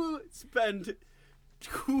spent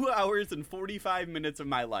 2 hours and 45 minutes of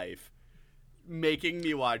my life making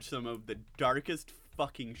me watch some of the darkest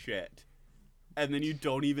fucking shit, and then you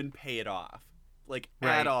don't even pay it off, like,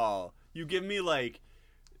 at all. You give me like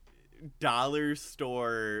dollar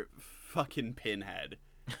store fucking Pinhead.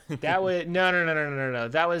 That was no.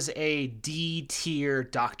 That was a D tier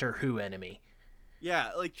Doctor Who enemy.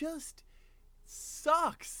 Yeah, like, just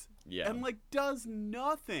sucks. Yeah. And like does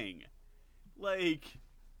nothing. Like,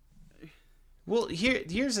 well,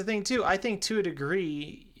 here's the thing too. I think to a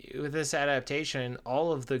degree with this adaptation,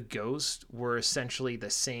 all of the ghosts were essentially the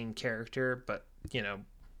same character, but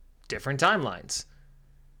different timelines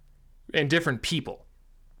and different people.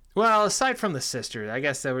 Well, aside from the sister, I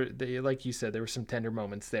guess like you said, there were some tender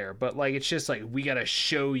moments there, but like, it's just like, we gotta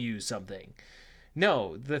show you something.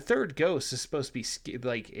 No, the third ghost is supposed to be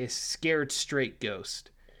like a scared straight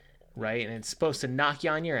ghost, right? And it's supposed to knock you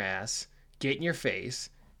on your ass, get in your face,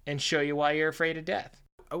 and show you why you're afraid of death.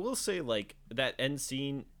 I will say, like, that end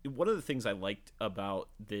scene, one of the things I liked about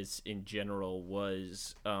this in general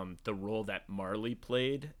was the role that Marley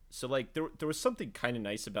played. So, like, there was something kind of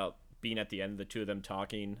nice about being at the end, the two of them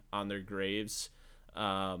talking on their graves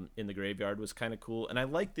in the graveyard was kind of cool. And I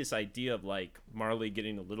like this idea of, like, Marley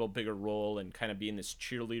getting a little bigger role and kind of being this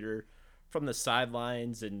cheerleader from the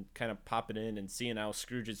sidelines and kind of popping in and seeing how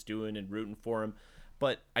Scrooge is doing and rooting for him.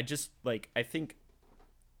 But I just, like, I think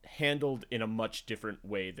handled in a much different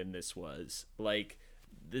way than this was. Like,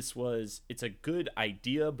 it's a good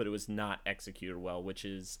idea, but it was not executed well, which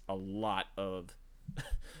is a lot of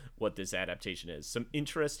what this adaptation is. Some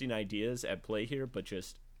interesting ideas at play here, but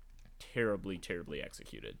just terribly, terribly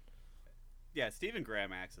executed. Yeah, Stephen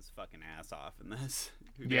Graham acts his fucking ass off in this.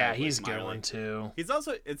 Yeah, he's a good one too. He's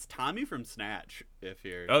also, it's Tommy from Snatch, if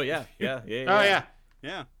you're... Oh, yeah. Oh, yeah.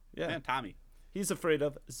 Yeah, Tommy. He's afraid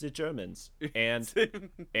of the Germans and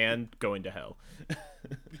going to hell.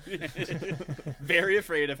 Very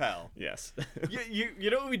afraid of hell. Yes. You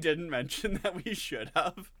know what we didn't mention that we should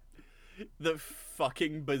have? The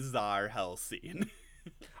fucking bizarre hell scene.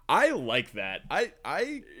 I like that.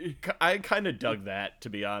 I kind of dug that, to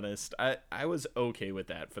be honest. I was okay with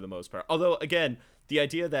that for the most part. Although, again, the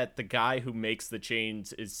idea that the guy who makes the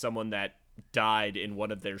chains is someone that died in one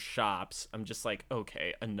of their shops, I'm just like,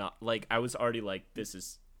 okay, enough. Like, I was already like, this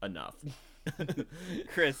is enough.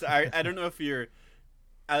 Chris, I don't know if you're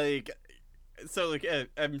I'm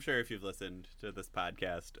sure if you've listened to this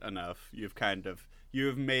podcast enough,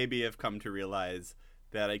 you've maybe have come to realize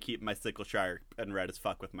that I keep my sickle sharp and red as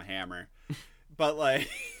fuck with my hammer. But, like,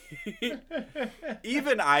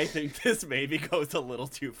 even I think this maybe goes a little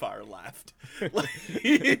too far left. Like,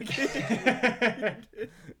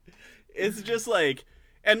 it's just like,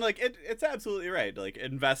 and like, it's absolutely right. Like,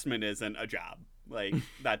 investment isn't a job. Like,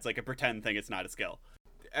 that's like a pretend thing. It's not a skill.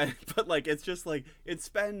 But like, it's just like, it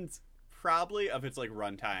spends probably of its like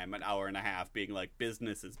runtime an hour and a half being like,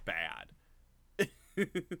 business is bad.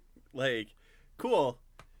 Like, cool,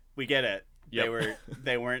 we get it. Yep.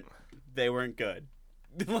 They weren't good.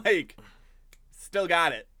 Like, still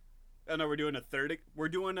got it. Oh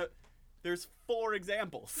no, there's 4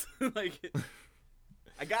 examples. Like,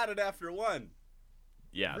 I got it after one.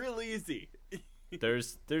 Yeah. Real easy.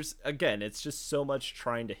 There's again, it's just so much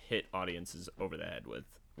trying to hit audiences over the head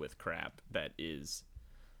with crap that is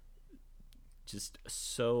just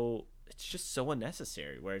so, it's just so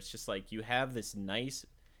unnecessary, where it's just like, you have this nice,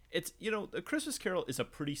 it's, A Christmas Carol is a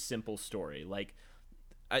pretty simple story, like,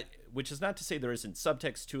 which is not to say there isn't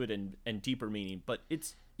subtext to it and deeper meaning, but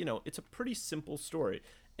it's, it's a pretty simple story.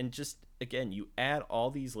 And just, again, you add all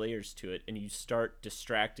these layers to it and you start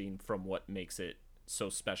distracting from what makes it so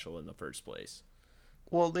special in the first place.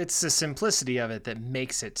 Well, it's the simplicity of it that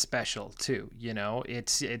makes it special too.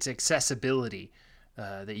 It's accessibility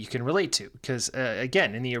that you can relate to. Because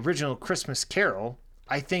again, in the original Christmas Carol,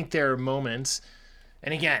 I think there are moments,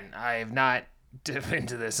 and again, I have not dive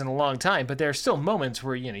into this in a long time, but there are still moments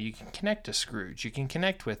where you can connect to Scrooge, you can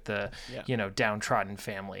connect with the downtrodden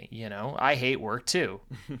family. I hate work too.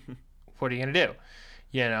 What are you gonna do?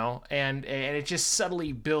 you know, and it just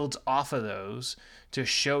subtly builds off of those to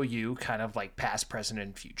show you kind of like past, present,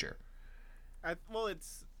 and future.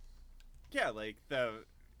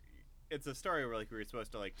 It's a story where like we were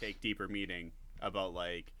supposed to like take deeper meaning about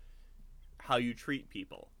like how you treat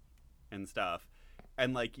people and stuff,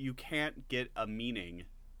 and like you can't get a meaning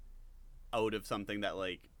out of something that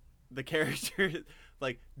like the character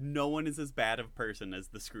like no one is as bad of a person as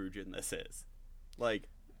the Scrooge in this is. Like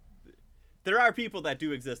there are people that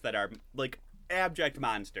do exist that are like abject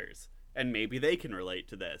monsters, and maybe they can relate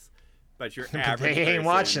to this, but your average they ain't person,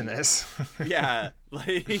 watching this. yeah,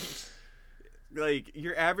 like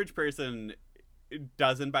your average person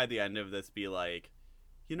doesn't by the end of this be like,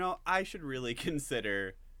 you know, I should really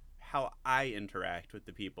consider how I interact with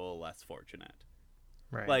the people less fortunate.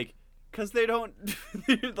 Right. Like, because they don't,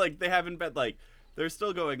 like, they haven't been, like, they're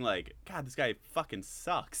still going, like, God, this guy fucking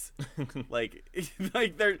sucks. like,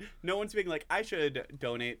 no one's being like, I should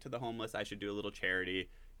donate to the homeless. I should do a little charity.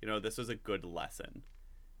 You know, this was a good lesson.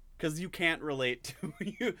 Because you can't relate to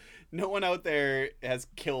you. No one out there has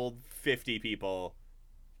killed 50 people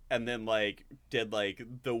and then, like, did, like,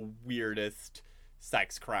 the weirdest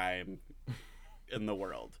sex crime in the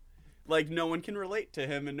world. Like, no one can relate to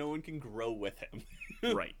him and no one can grow with him.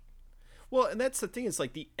 Right. Well, and that's the thing is,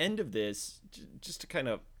 like, the end of this, just to kind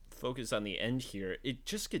of focus on the end here, it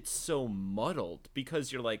just gets so muddled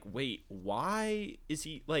because you're like, wait, why is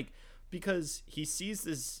he, like, because he sees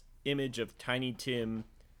this image of Tiny Tim,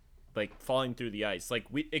 like, falling through the ice. Like,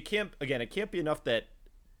 it can't be enough that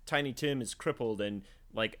Tiny Tim is crippled and,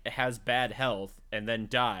 like, has bad health and then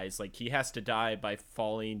dies. Like, he has to die by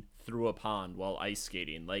falling through a pond while ice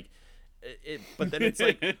skating. Like, but then it's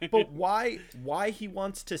like, but why he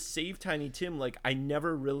wants to save Tiny Tim? Like, I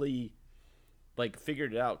never really, like,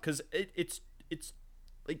 figured it out. Because it's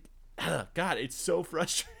like, God, it's so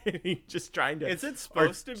frustrating just trying to... Is it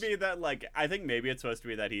supposed to be that, like, I think maybe it's supposed to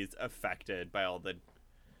be that he's affected by all the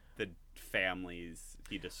families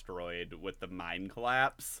he destroyed with the mine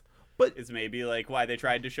collapse, but is maybe like why they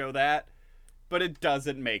tried to show that, but it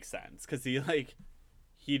doesn't make sense because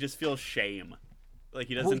he just feels shame, like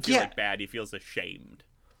he doesn't feel like bad, he feels ashamed.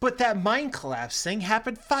 But that mine collapse thing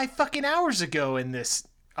happened 5 fucking hours ago in this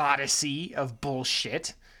odyssey of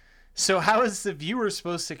bullshit, so how is the viewer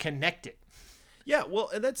supposed to connect it? Yeah, well,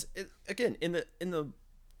 and that's again in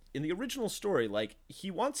the original story, like,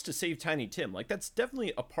 he wants to save Tiny Tim. Like, that's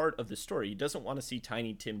definitely a part of the story. He doesn't want to see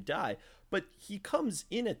Tiny Tim die, but he comes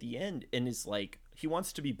in at the end and is like, he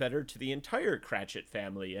wants to be better to the entire Cratchit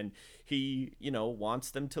family, and he, you know,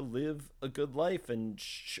 wants them to live a good life, and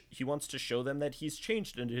he wants to show them that he's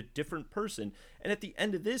changed into a different person. And at the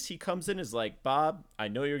end of this, he comes in and is like, Bob, I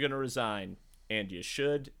know you're going to resign, and you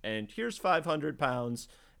should, and here's £500,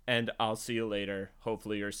 and I'll see you later.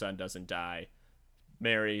 Hopefully your son doesn't die.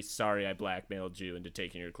 Mary, sorry I blackmailed you into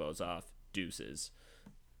taking your clothes off. Deuces.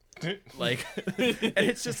 Like, and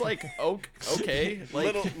it's just like, okay,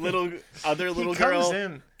 like little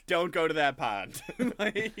girl, don't go to that pond.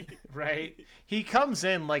 Like, right? He comes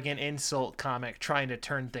in like an insult comic trying to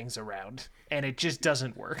turn things around, and it just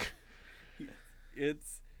doesn't work.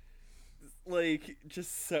 It's like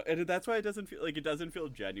just so, and that's why it doesn't feel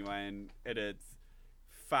genuine, and it's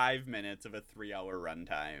 5 minutes of a 3-hour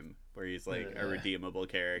runtime where he's like a redeemable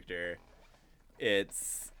character.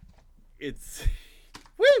 It's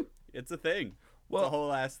woo! It's a thing. Well, it's a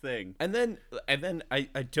whole ass thing. And then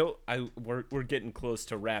we're getting close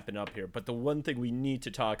to wrapping up here, but the one thing we need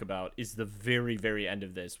to talk about is the very, very end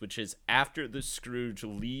of this, which is after the Scrooge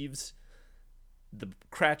leaves the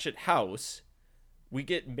Cratchit house, we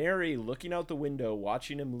get Mary looking out the window,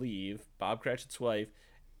 watching him leave, Bob Cratchit's wife,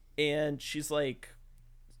 and she's like,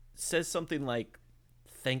 says something like,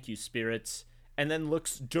 "Thank you, spirits," and then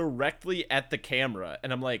looks directly at the camera,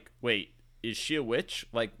 and I'm like, wait, is she a witch?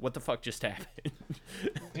 Like, what the fuck just happened?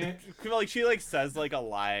 Like, she like says like a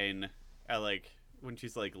line at like when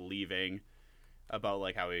she's like leaving about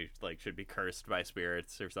like how he like should be cursed by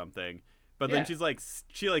spirits or something, but then she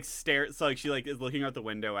stares, so like she like is looking out the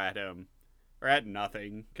window at him or at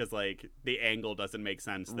nothing because like the angle doesn't make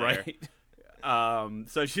sense there. Right.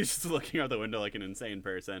 So she's just looking out the window like an insane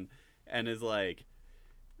person and is like,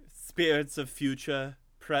 spirits of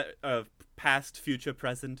past, future,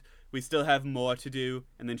 present, we still have more to do.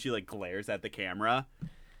 And then she like glares at the camera,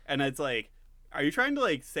 and it's like, are you trying to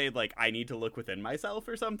like say like I need to look within myself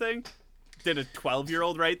or something? Did a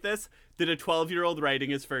 12-year-old write this? Did a 12-year-old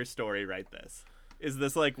writing his first story write this? Is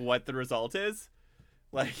this like what the result is?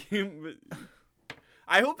 Like,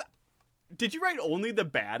 I hope. Did you write only the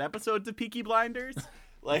bad episodes of Peaky Blinders?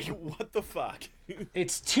 Like, what the fuck?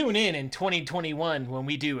 It's tune in 2021 when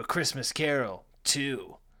we do A Christmas Carol.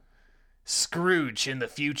 2. Scrooge in the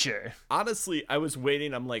future. Honestly, I was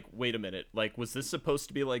waiting. I'm like, wait a minute. Like, was this supposed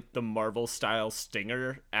to be like the Marvel style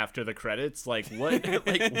stinger after the credits? Like, what?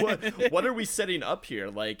 What are we setting up here?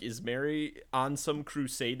 Like, is Mary on some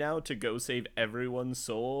crusade now to go save everyone's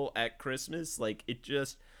soul at Christmas? Like,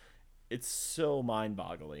 it's so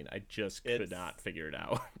mind-boggling. I just could not figure it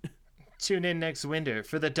out. Tune in next winter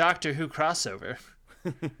for the Doctor Who crossover.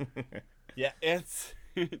 Yeah, it's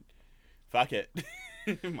fuck it.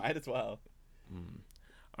 Might as well.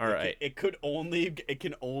 All right. It can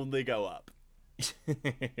only go up.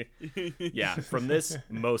 Yeah, from this,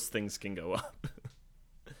 most things can go up.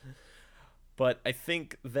 But I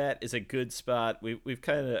think that is a good spot. We've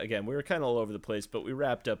kind of, again, we were kind of all over the place, but we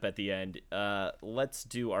wrapped up at the end. Let's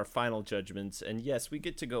do our final judgments. And yes, we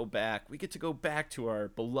get to go back. We get to go back to our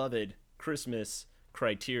beloved Christmas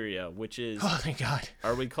criteria, which is, Oh, thank God.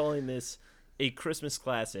 are we calling this a Christmas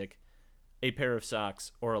classic, a pair of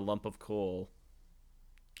socks, or a lump of coal?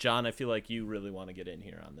 John, I feel like you really want to get in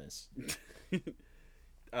here on this.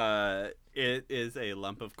 It is a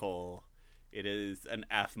lump of coal. It is an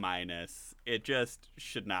F-. It just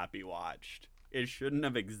should not be watched. It shouldn't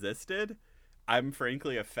have existed. I'm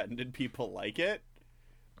frankly offended people like it.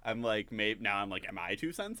 I'm like, am I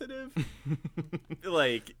too sensitive?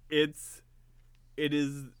 Like, it's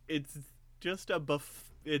just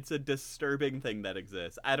it's a disturbing thing that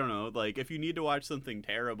exists. I don't know. Like, if you need to watch something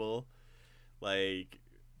terrible, like,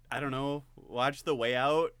 I don't know, watch The Way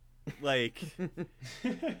Out. Like,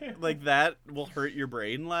 like that will hurt your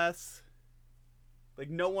brain less. Like,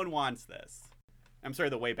 no one wants this. I'm sorry,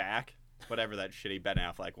 The Way Back, whatever that shitty Ben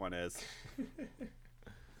Affleck one is.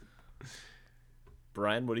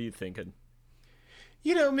 Brian, what are you thinking?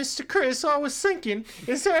 You know, Mr. Chris, I was thinking,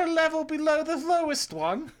 is there a level below the lowest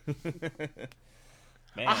one?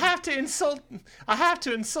 Man. I have to insult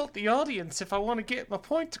the audience if I want to get my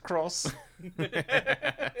point across.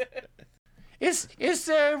 Is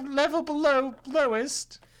there a level below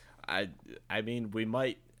lowest? I mean, we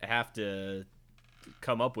might have to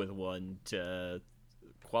come up with one to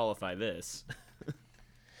qualify this.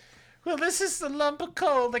 Well, this is the lump of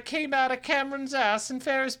coal that came out of Cameron's ass and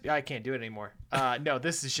Ferris. I can't do it anymore. No,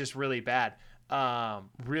 this is just really bad.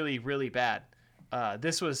 Really, really bad.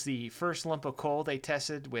 This was the first lump of coal they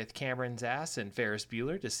tested with Cameron's ass and Ferris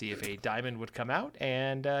Bueller to see if a diamond would come out,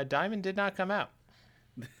 and diamond did not come out.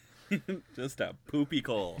 Just a poopy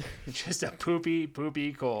coal. Just a poopy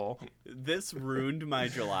coal. This ruined my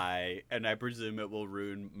July, and I presume it will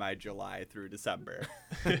ruin my July through December.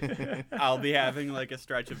 I'll be having like a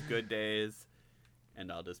stretch of good days, and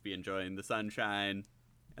I'll just be enjoying the sunshine,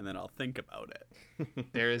 and then I'll think about it.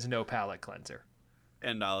 There is no palate cleanser.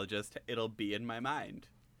 And it'll be in my mind.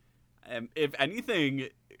 If anything,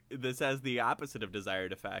 this has the opposite of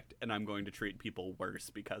desired effect, and I'm going to treat people worse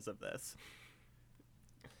because of this.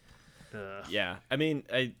 Yeah, I mean,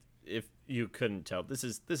 if you couldn't tell, this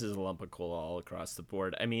is a lump of coal all across the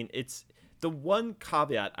board. I mean, it's the one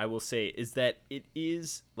caveat I will say is that it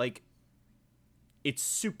is like, it's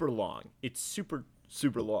super long. It's super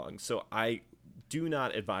long. So I do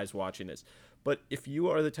not advise watching this. But if you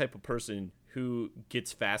are the type of person who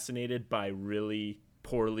gets fascinated by really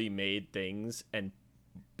poorly made things and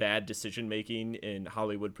bad decision making in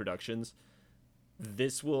Hollywood productions,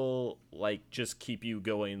 this will like just keep you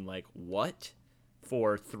going like, what,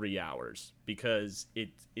 for 3 hours, because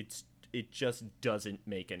it just doesn't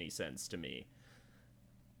make any sense to me.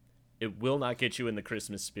 It will not get you in the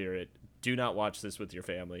Christmas spirit. Do not watch this with your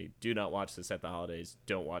family. Do not watch this at the holidays.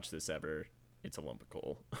 Don't watch this ever. It's a lump of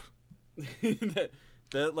coal. This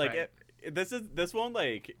won't,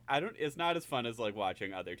 like, it's not as fun as like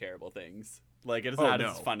watching other terrible things. Like, it's not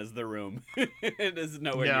as fun as The Room. It is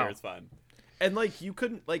nowhere near as fun. And like, you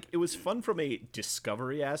couldn't, like, it was fun from a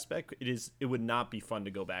discovery aspect. It would not be fun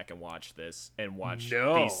to go back and watch this and watch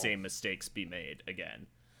these same mistakes be made again.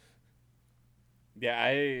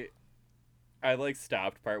 Yeah, I like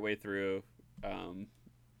stopped partway through, and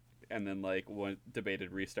then like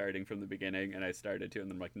debated restarting from the beginning, and I started to,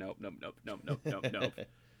 and then I'm like, nope.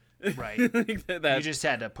 Right. Like that, you just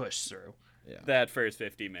had to push through. Yeah. That first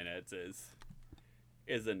 50 minutes is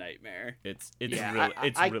a nightmare. It's Yeah,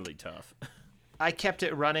 really tough. I kept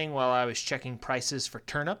it running while I was checking prices for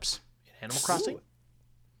turnips in Animal Crossing.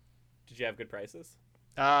 Did you have good prices?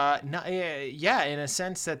 No, yeah, in a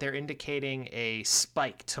sense that they're indicating a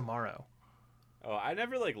spike tomorrow. Oh, I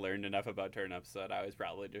never like learned enough about turnips that I was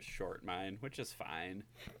probably just short mine, which is fine.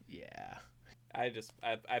 Yeah. I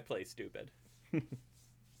play stupid.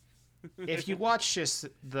 If you watch this,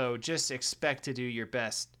 though, just expect to do your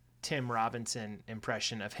best Tim Robinson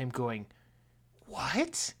impression of him going,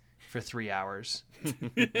 "What? for 3 hours.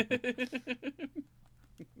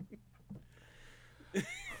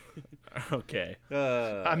 Okay.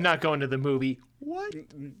 I'm not going to the movie. What?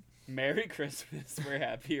 Merry Christmas, we're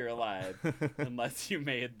happy you're alive. Unless you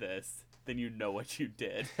made this, then you know what you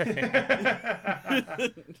did.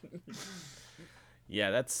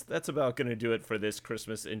 Yeah, that's about going to do it for this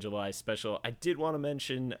Christmas in July special. I did want to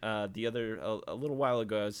mention a little while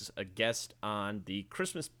ago, I was a guest on the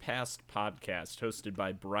Christmas Past podcast hosted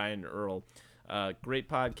by Brian Earl. Great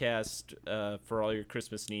podcast for all your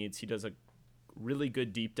Christmas needs. He does a really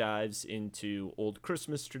good deep dives into old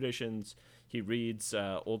Christmas traditions. He reads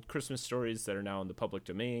old Christmas stories that are now in the public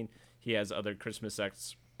domain. He has other Christmas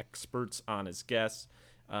experts on as guests.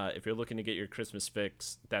 If you're looking to get your Christmas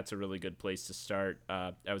fix, that's a really good place to start.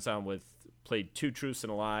 I was played Two Truths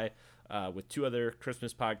and a Lie with two other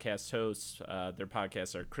Christmas podcast hosts. Their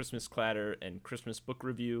podcasts are Christmas Clatter and Christmas Book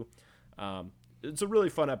Review. It's a really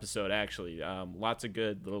fun episode, actually. Lots of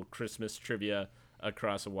good little Christmas trivia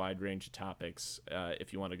across a wide range of topics.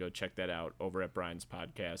 If you want to go check that out over at Brian's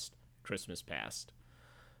podcast, Christmas Past.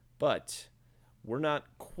 But we're not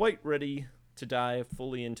quite ready to dive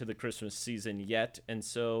fully into the Christmas season yet, and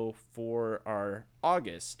so for our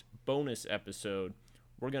August bonus episode,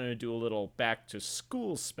 we're going to do a little back to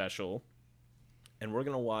school special, and we're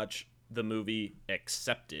going to watch the movie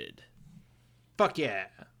Accepted. Fuck yeah.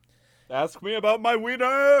 Ask me about my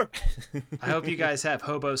wiener! I hope you guys have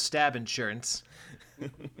hobo stab insurance.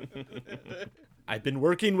 I've been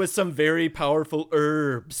working with some very powerful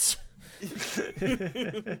herbs.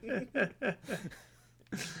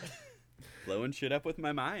 Blowing shit up with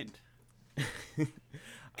my mind.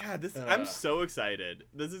 God, I'm so excited.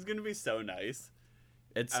 This is gonna be so nice.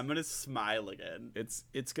 I'm gonna smile again.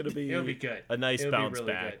 It's gonna be, It'll be good. A nice It'll be bounce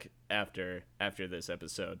really back good. after this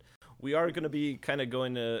episode. We are gonna be kind of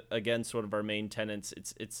going to, again, sort of our main tenets.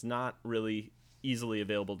 It's not really easily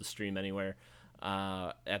available to stream anywhere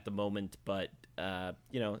at the moment, but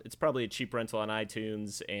it's probably a cheap rental on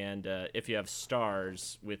iTunes, and if you have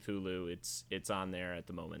Stars with Hulu, it's on there at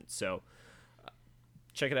the moment. So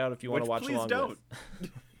check it out if you want to watch along. Don't.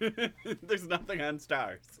 There's nothing on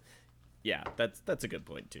Stars. Yeah, that's a good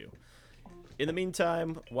point too. In the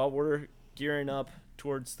meantime, while we're gearing up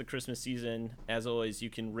towards the Christmas season, as always, you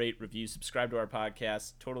can rate, review, subscribe to our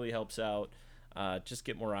podcast. Totally helps out. Just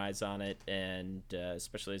get more eyes on it, and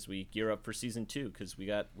especially as we gear up for season 2, because we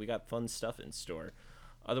got fun stuff in store.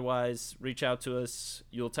 Otherwise, reach out to us,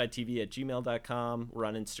 yuletidetv@gmail.com. We're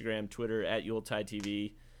on Instagram, Twitter,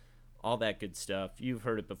 @yuletidetv. All that good stuff. You've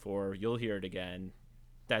heard it before. You'll hear it again.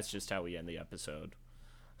 That's just how we end the episode.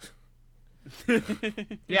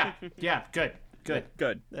 Yeah, good.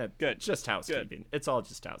 Good. Just housekeeping. It's all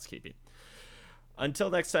just housekeeping. Until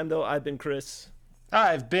next time, though, I've been Chris.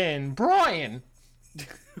 I've been Brian. Oi,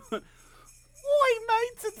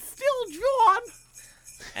 mates, it's still John.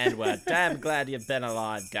 And we're damn glad you've been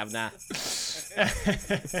alive, Governor.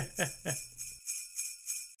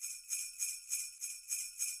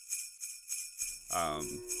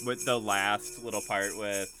 With the last little part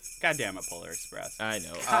with goddamn it, Polar Express. I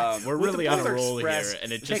know. We're really on a roll Express, here,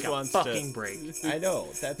 and it take just a wants fucking to. break. I know.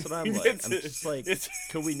 That's what I'm like. I'm just like,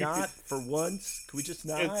 can we not for once? Can we just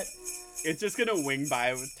not? It's just gonna wing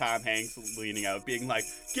by with Tom Hanks leaning out, being like,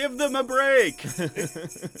 "Give them a break.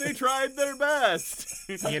 They tried their best."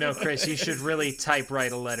 Chris, you should really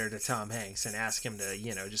typewrite a letter to Tom Hanks and ask him to,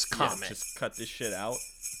 just comment. Yeah, just cut this shit out,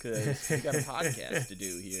 because we got a podcast to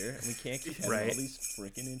do here, and we can't keep having all these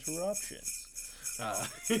freaking interruptions. Oh,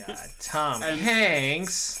 God. Tom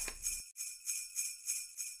Hanks.